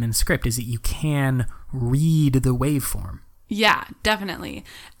with the women's script, is that you can read the waveform. Yeah, definitely.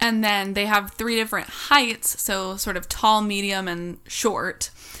 And then they have 3 different heights, so sort of tall, medium, and short,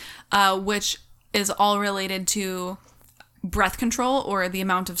 which is all related to breath control, or the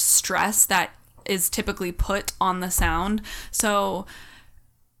amount of stress that is typically put on the sound. So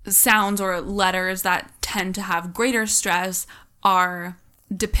sounds or letters that tend to have greater stress are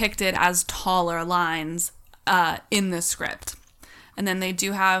depicted as taller lines in the script. And then they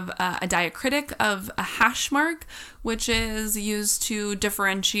do have a diacritic of a hash mark, which is used to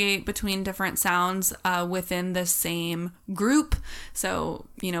differentiate between different sounds within the same group. So,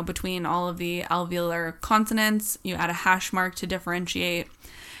 between all of the alveolar consonants, you add a hash mark to differentiate.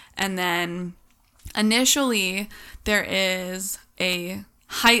 And then initially, there is a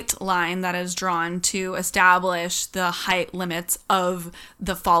height line that is drawn to establish the height limits of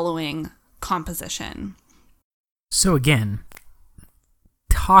the following composition. So again,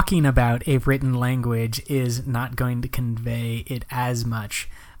 talking about a written language is not going to convey it as much.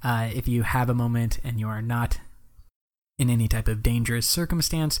 If you have a moment and you are not in any type of dangerous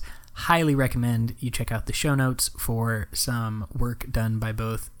circumstance, highly recommend you check out the show notes for some work done by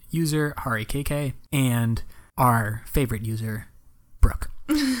both user HariKK and our favorite user, Brooke.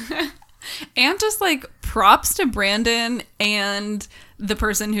 And just props to Brandon and the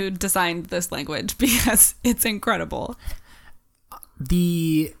person who designed this language, because it's incredible.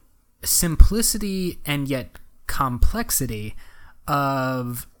 The simplicity and yet complexity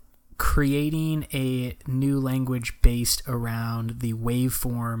of creating a new language based around the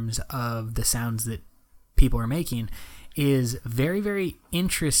waveforms of the sounds that people are making is very, very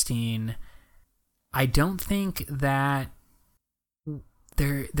interesting. I don't think that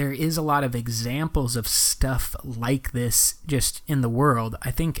there is a lot of examples of stuff like this just in the world.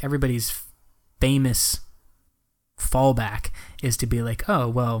 I think everybody's famous fallback is to be like, oh,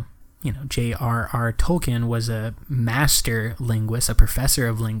 well, J.R.R. Tolkien was a master linguist, a professor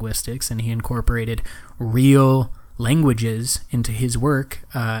of linguistics, and he incorporated real languages into his work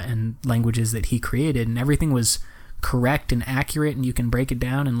and languages that he created, and everything was correct and accurate, and you can break it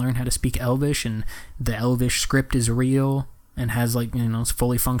down and learn how to speak Elvish, and the Elvish script is real and has it's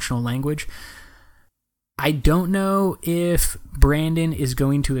fully functional language. I don't know if Brandon is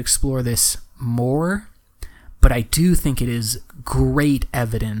going to explore this more, but I do think it is great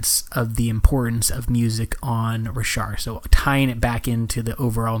evidence of the importance of music on Roshar. So tying it back into the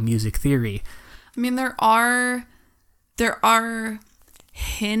overall music theory. I mean, there are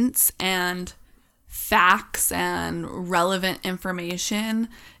hints and facts and relevant information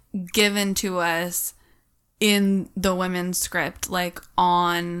given to us in the women's script,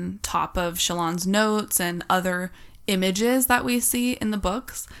 on top of Shallan's notes and other images that we see in the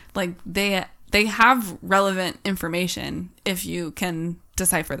books. They have relevant information if you can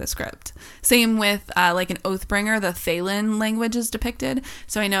decipher the script. Same with an Oathbringer, the Thaylen language is depicted.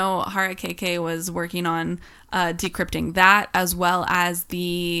 So I know HariKK was working on decrypting that, as well as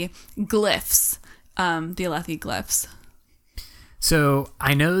the glyphs, the Alethi glyphs. So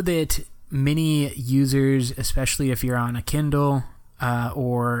I know that many users, especially if you're on a Kindle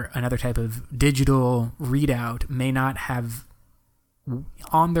or another type of digital readout, may not have,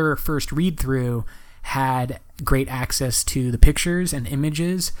 on their first read through, had great access to the pictures and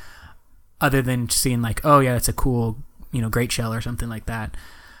images, other than seeing oh yeah, that's a cool great shell or something like that.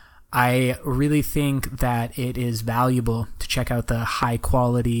 I really think that it is valuable to check out the high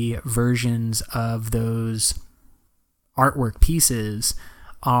quality versions of those artwork pieces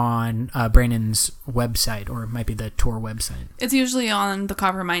on Brandon's website, or it might be the Tor website. It's usually on the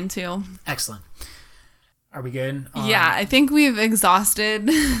Coppermind too. Excellent. Are we good? Yeah, I think we've exhausted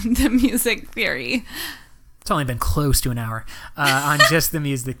the music theory. It's only been close to an hour on just the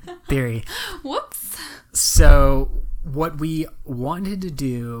music theory. Whoops. So what we wanted to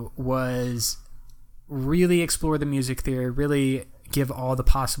do was really explore the music theory, really give all the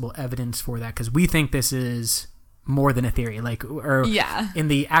possible evidence for that, because we think this is more than a theory. In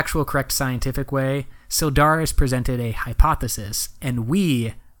the actual correct scientific way, Sildaris presented a hypothesis, and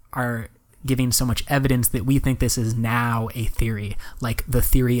we are giving so much evidence that we think this is now a theory, like the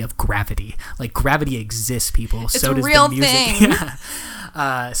theory of gravity. Gravity exists, people. It's so a does real the music.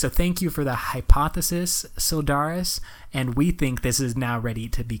 thing. So thank you for the hypothesis, Sildaris, and we think this is now ready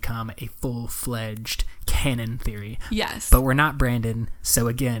to become a full-fledged canon theory. Yes. But we're not Brandon, so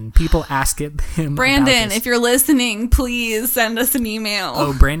again, people ask him Brandon, about this. if you're listening, please send us an email.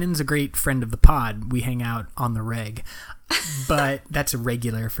 Oh, Brandon's a great friend of the pod. We hang out on the reg. But that's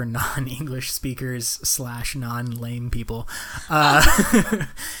regular for non-English speakers / non-lame people.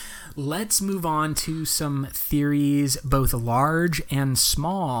 Let's move on to some theories, both large and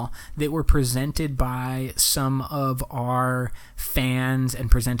small, that were presented by some of our fans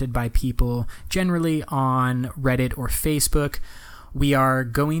and presented by people generally on Reddit or Facebook. We are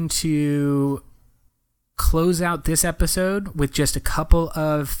going to close out this episode with just a couple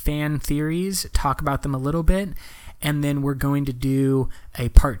of fan theories, talk about them a little bit, and then we're going to do a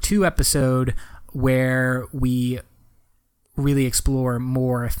part 2 episode where we really explore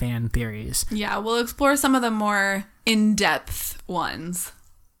more fan theories. Yeah, we'll explore some of the more in-depth ones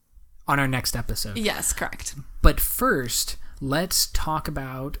on our next episode. Yes, correct. But first, let's talk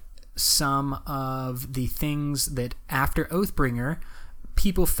about some of the things that after Oathbringer,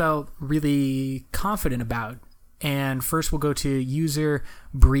 people felt really confident about. And first we'll go to user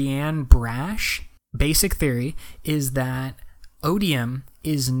Brienne Brash. Basic theory is that Odium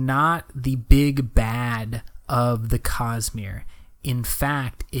is not the big bad of the Cosmere. In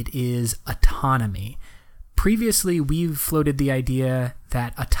fact, it is autonomy. Previously, we've floated the idea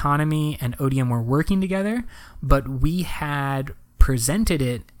that autonomy and Odium were working together, but we had presented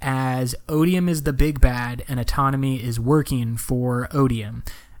it as Odium is the big bad and autonomy is working for Odium,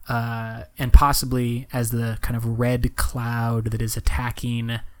 and possibly as the kind of red cloud that is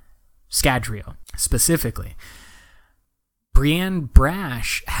attacking Scadrial specifically. Brienne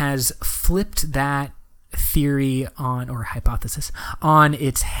Brash has flipped that theory or hypothesis on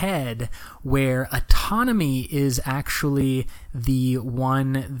its head, where autonomy is actually the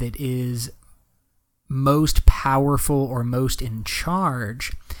one that is most powerful or most in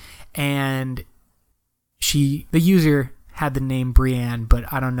charge. And the user had the name Brienne,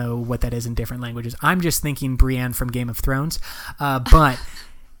 but I don't know what that is in different languages. I'm just thinking Brienne from Game of Thrones. But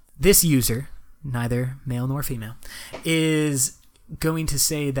this user, neither male nor female, is going to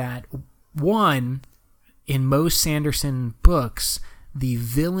say that, one, in most Sanderson books, the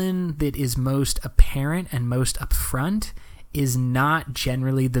villain that is most apparent and most upfront is not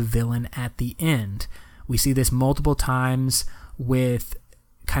generally the villain at the end. We see this multiple times with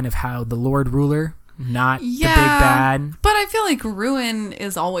kind of how the Lord Ruler, not the big bad. But I feel like Ruin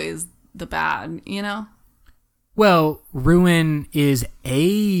is always the bad, you know? Well, Ruin is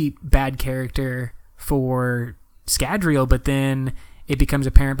a bad character for Scadrial, but then it becomes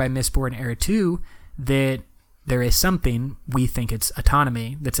apparent by Mistborn Era 2 that there is something, we think it's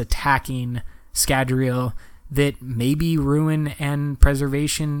autonomy, that's attacking Scadrial, that maybe Ruin and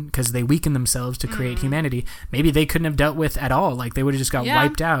Preservation, because they weaken themselves to create humanity, maybe they couldn't have dealt with at all. Like, they would have just got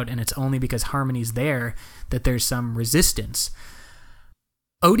wiped out, and it's only because Harmony's there that there's some resistance.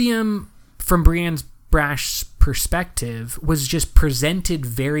 Odium, from Brienne Brash's perspective, was just presented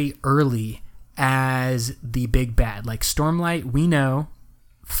very early as the big bad. Like, Stormlight, we know,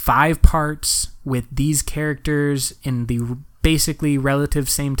 5 parts with these characters in the basically relative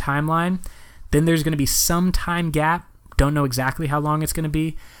same timeline. Then there's going to be some time gap. Don't know exactly how long it's going to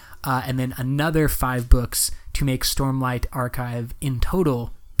be. And then another 5 books to make Stormlight Archive. In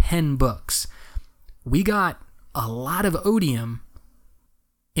total, 10 books. We got a lot of Odium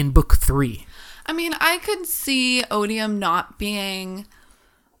in book 3. I mean, I could see Odium not being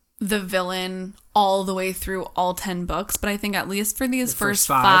the villain all the way through all 10 books, but I think at least for these first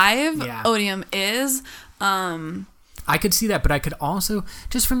 5, Odium is. I could see that, but I could also,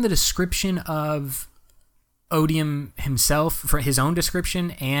 just from the description of Odium himself, for his own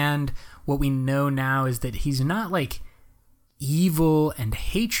description, and what we know now is that he's not like evil and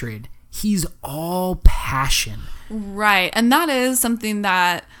hatred. He's all passion. Right. And that is something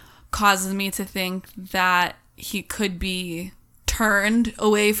that causes me to think that he could be turned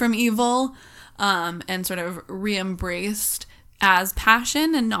away from evil, and sort of re-embraced as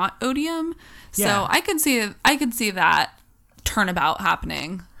passion and not Odium. So I could see that turnabout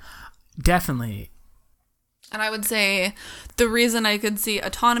happening. Definitely. And I would say the reason I could see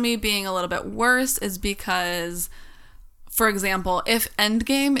autonomy being a little bit worse is because, for example, if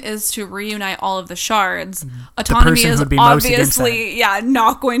Endgame is to reunite all of the shards, autonomy is obviously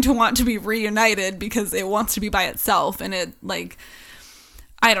not going to want to be reunited because it wants to be by itself, and it, like,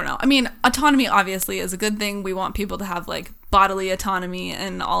 I don't know. I mean, autonomy obviously is a good thing. We want people to have, like, bodily autonomy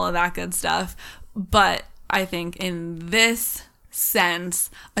and all of that good stuff. But I think in this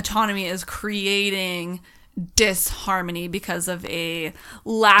sense, autonomy is creating disharmony because of a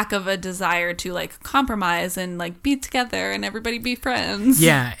lack of a desire to, like, compromise and, like, be together and everybody be friends.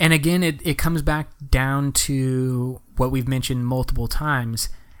 Yeah, and again, it comes back down to what we've mentioned multiple times.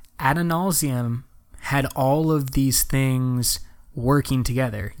 Adonalsium had all of these things working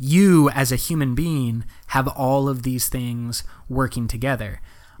together. You, as a human being, have all of these things working together.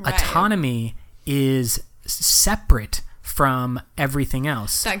 Right. Autonomy is separate from everything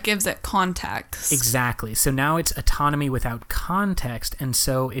else. That gives it context. Exactly. So now it's autonomy without context, and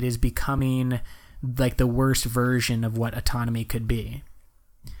so it is becoming like the worst version of what autonomy could be.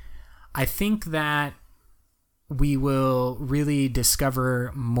 I think that we will really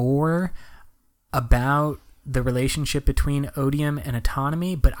discover more about the relationship between Odium and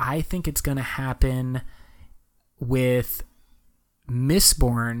autonomy, but I think it's going to happen with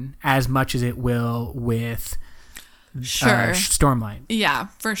Mistborn as much as it will with Sure. Stormlight. Yeah,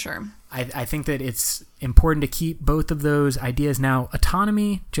 for sure. I think that it's important to keep both of those ideas. Now,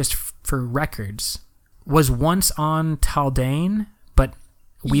 autonomy, just for records, was once on Taldane, but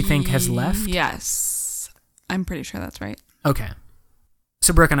we think has left. Yes. I'm pretty sure that's right. Okay.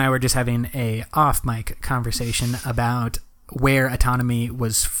 So Brooke and I were just having a off-mic conversation about where autonomy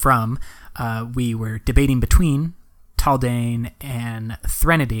was from. We were debating between Taldane and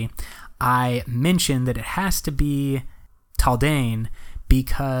Threnody. I mentioned that it has to be Taldane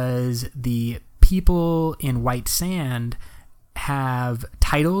because the people in White Sand have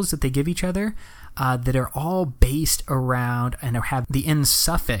titles that they give each other that are all based around and have the end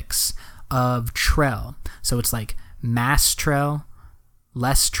suffix of Trell. So it's like Mastrel,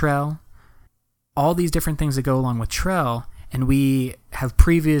 Lestrel, all these different things that go along with Trell. And we have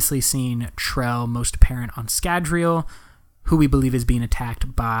previously seen Trell most apparent on Scadrial, who we believe is being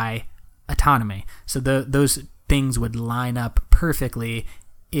attacked by autonomy. So those things would line up perfectly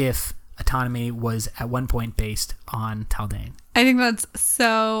if autonomy was at one point based on Taldane. I think that's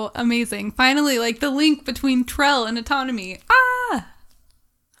so amazing. Finally, like the link between Trell and autonomy.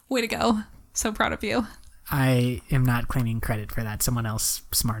 Way to go. So proud of you. I am not claiming credit for that. Someone else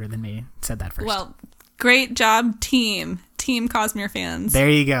smarter than me said that first. Well, great job, Team Cosmere fans. There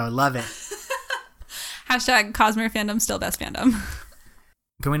you go. Love it. Hashtag Cosmere fandom, still best fandom.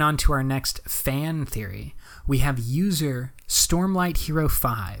 Going on to our next fan theory, we have user Stormlight Hero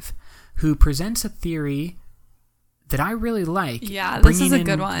 5, who presents a theory that I really like. Yeah, this is a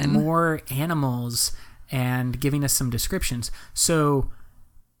good one. More animals and giving us some descriptions. So,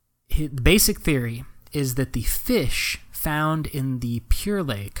 the basic theory is that the fish found in the Pure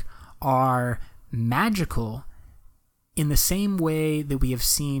Lake are magical in the same way that we have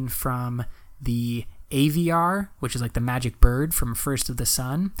seen from the Aviar, which is like the magic bird from First of the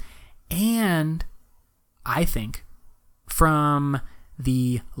Sun, and I think from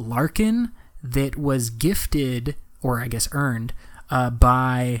the Larkin that was gifted, or I guess earned,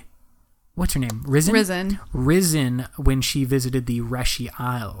 by, what's her name? Risen? Risen when she visited the Reshi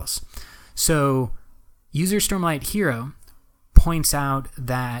Isles. So, user Stormlight Hero points out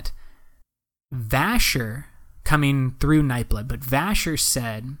that Vasher, coming through Nightblood, but Vasher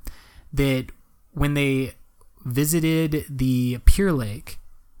said that when they visited the Pure Lake,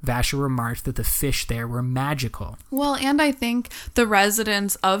 Vasher remarked that the fish there were magical. Well, and I think the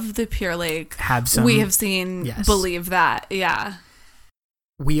residents of the Pure Lake we have seen believe that. Yeah.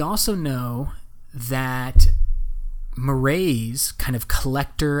 We also know that Mraize, kind of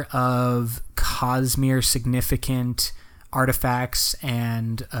collector of Cosmere significant artifacts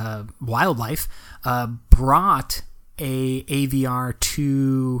and wildlife, brought a AVR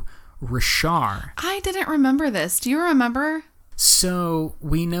to Roshar. I didn't remember this. Do you remember? So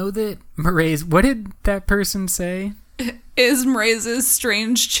we know that Mraize, what did that person say? Is Mraize's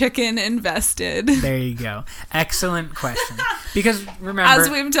strange chicken invested? There you go. Excellent question. Because remember, as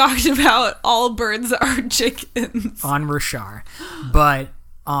we've talked about, all birds are chickens. On Roshar. But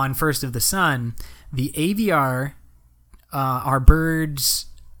on First of the Sun, the AVR are birds,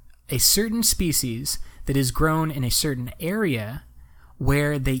 a certain species that is grown in a certain area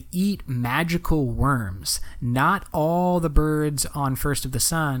where they eat magical worms. Not all the birds on First of the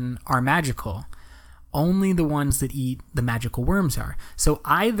Sun are magical. Only the ones that eat the magical worms are. So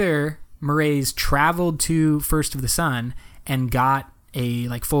either Mraize traveled to First of the Sun and got a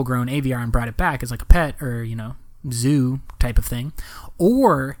like full-grown AVR and brought it back as like a pet or, zoo type of thing,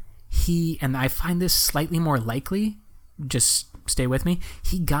 or he, and I find this slightly more likely, just stay with me,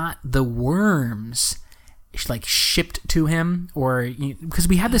 he got the worms like shipped to him, or because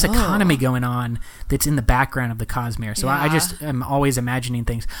we have this economy going on that's in the background of the Cosmere. So I just am always imagining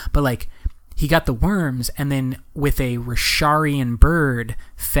things, but like he got the worms and then with a Rosharian bird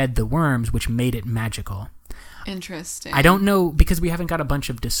fed the worms, which made it magical. Interesting. I don't know, because we haven't got a bunch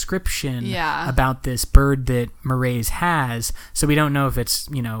of description about this bird that Mraize has, so we don't know if it's,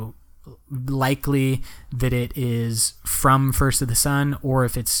 likely that it is from First of the Sun or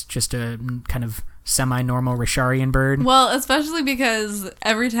if it's just a kind of semi-normal Rosharian bird. Well, especially because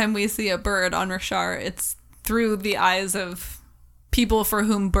every time we see a bird on Roshar, it's through the eyes of people for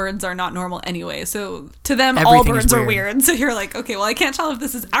whom birds are not normal anyway. So to them, all birds are weird. So you're like, okay, well, I can't tell if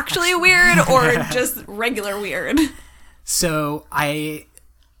this is actually weird or just regular weird. So I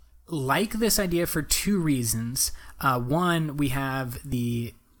like this idea for two reasons. One, we have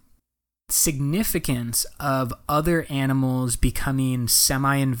the significance of other animals becoming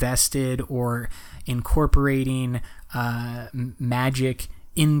semi-invested or incorporating magic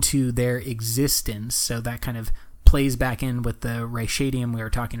into their existence. So that kind of plays back in with the Rashadium we were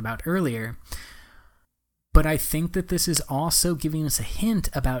talking about earlier. But I think that this is also giving us a hint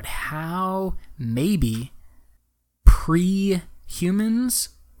about how maybe pre-humans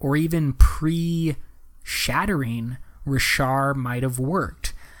or even pre-shattering Roshar might have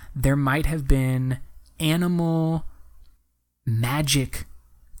worked. There might have been animal magic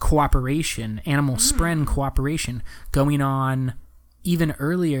cooperation, animal spren cooperation going on even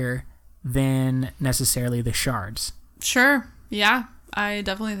earlier than necessarily the shards. Sure. Yeah. I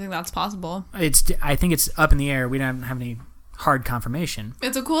definitely think that's possible. I think it's up in the air. We don't have any hard confirmation.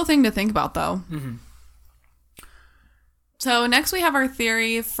 It's a cool thing to think about, though. Mm-hmm. So next we have our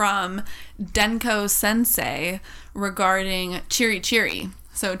theory from Denko Sensei regarding Chiri Chiri.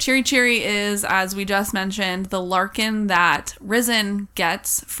 So Chiri Chiri is, as we just mentioned, the Larkin that Risen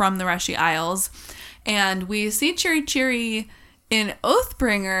gets from the Reshi Isles. And we see Chiri Chiri in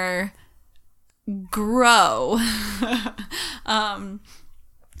Oathbringer grow.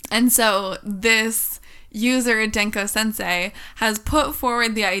 And so this user, Denko Sensei, has put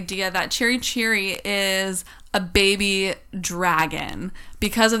forward the idea that Chiri Chiri is a baby dragon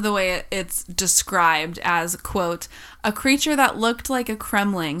because of the way it's described as, quote, a creature that looked like a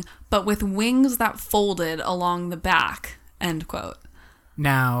Kremling, but with wings that folded along the back, end quote.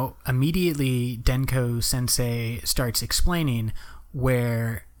 Now, immediately, Denko Sensei starts explaining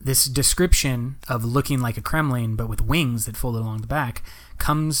where this description of looking like a Kremling, but with wings that folded along the back,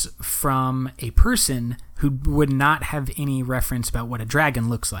 comes from a person who would not have any reference about what a dragon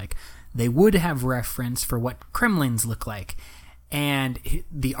looks like. They would have reference for what Kremlings look like. And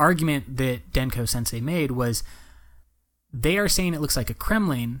the argument that Denko Sensei made was they are saying it looks like a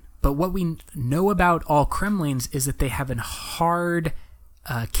Kremling, but what we know about all Kremlings is that they have a hard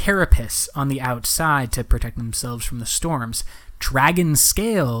carapace on the outside to protect themselves from the storms. Dragon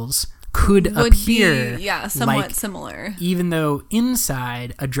scales could appear somewhat like, similar. Even though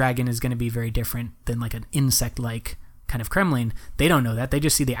inside a dragon is going to be very different than like an insect-like kind of Kremling, they don't know that. They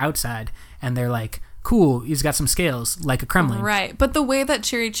just see the outside and they're like, cool, he's got some scales like a Kremling. Right. But the way that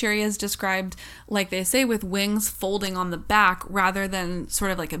Chiri Chiri is described, like they say, with wings folding on the back rather than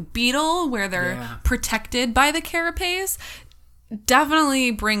sort of like a beetle where they're protected by the carapace,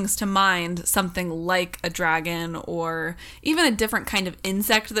 definitely brings to mind something like a dragon or even a different kind of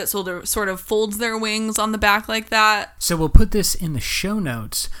insect that sort of folds their wings on the back like that. So we'll put this in the show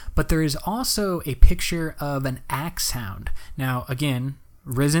notes, but there is also a picture of an axe hound. Now, again,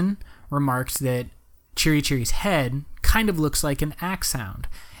 Risen remarks that Chiri Chiri's head kind of looks like an axe hound,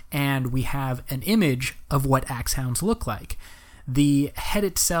 and we have an image of what axe hounds look like. The head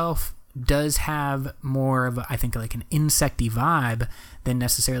itself does have more of, I think, like an insecty vibe than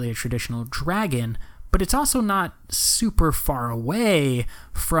necessarily a traditional dragon, but it's also not super far away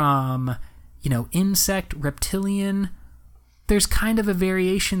from, insect, reptilian. There's kind of a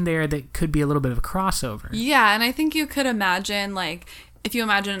variation there that could be a little bit of a crossover. Yeah, and I think you could imagine, like, if you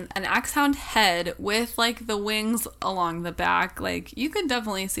imagine an axehound head with, like, the wings along the back, like, you could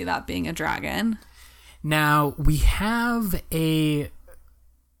definitely see that being a dragon. Now, we have a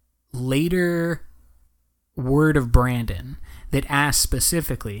later word of Brandon that asks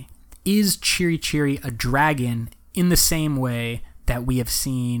specifically, is Chiri Chiri a dragon in the same way that we have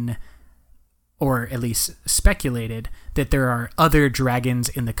seen, or at least speculated, that there are other dragons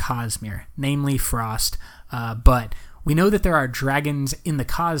in the Cosmere, namely Frost, but we know that there are dragons in the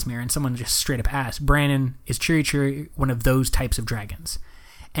Cosmere, and someone just straight up asked, Brandon, is Chiri Chiri one of those types of dragons?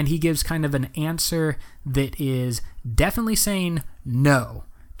 And he gives kind of an answer that is definitely saying no.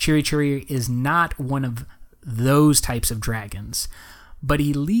 Chiri Chiri is not one of those types of dragons, but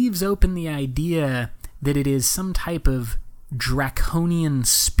he leaves open the idea that it is some type of draconian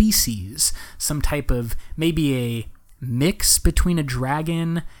species, some type of maybe a mix between a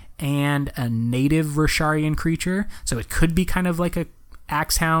dragon and a native Rosharian creature. So it could be kind of like a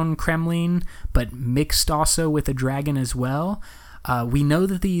Axehound Kremling, but mixed also with a dragon as well. We know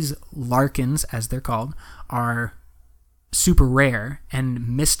that these Larkins, as they're called, are super rare and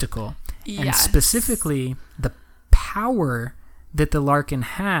mystical. Yes. And specifically, the power that the Larkin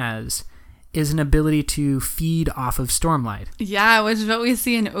has is an ability to feed off of Stormlight. Yeah, which is what we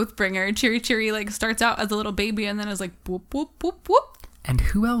see in Oathbringer. Chiri Chiri, like, starts out as a little baby and then is like, whoop, whoop, whoop, whoop. And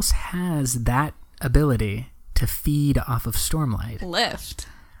who else has that ability to feed off of Stormlight? Lift.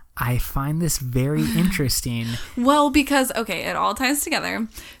 I find this very interesting. Well, because, okay, it all ties together.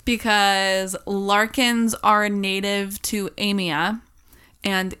 Because Larkins are native to Amia,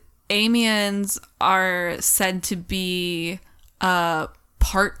 and Amians are said to be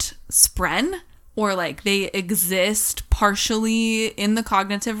part Spren, or like they exist partially in the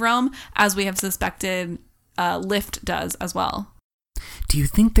cognitive realm, as we have suspected Lift does as well. Do you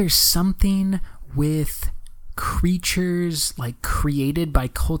think there's something with creatures like created by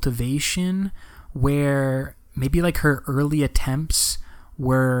cultivation, where maybe like her early attempts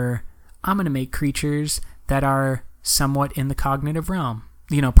were, I'm going to make creatures that are somewhat in the cognitive realm,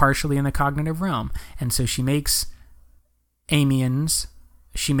 partially in the cognitive realm. And so she makes Amiens,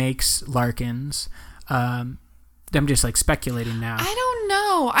 she makes Larkins. I'm just like speculating now. I don't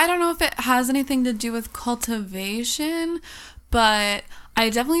know. I don't know if it has anything to do with cultivation, but I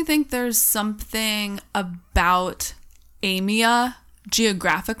definitely think there's something about Amia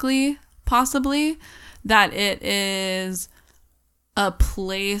geographically, possibly, that it is a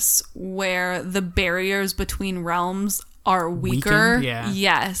place where the barriers between realms are weaker. Weakened, yeah.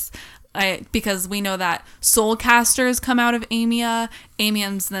 Yes. Because we know that soul casters come out of Amia.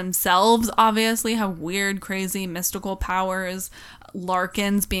 Amiens themselves obviously have weird, crazy, mystical powers.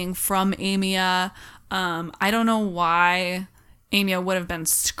 Larkins being from Amia. I don't know why Amia would have been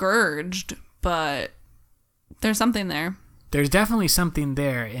scourged, but there's something there. There's definitely something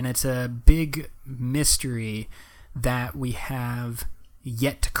there, and it's a big mystery that we have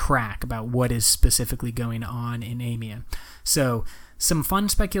yet to crack about what is specifically going on in Amia. So, some fun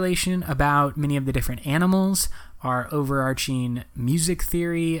speculation about many of the different animals, our overarching music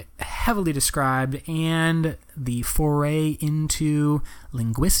theory, heavily described, and the foray into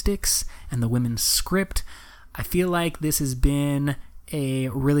linguistics and the women's script. I feel like this has been a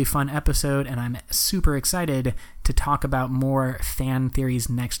really fun episode, and I'm super excited to talk about more fan theories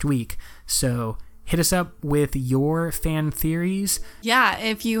next week. So hit us up with your fan theories. Yeah,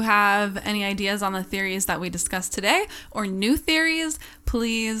 if you have any ideas on the theories that we discussed today or new theories,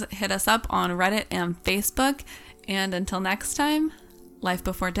 please hit us up on Reddit and Facebook. And until next time, life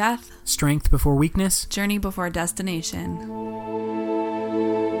before death, strength before weakness, journey before destination.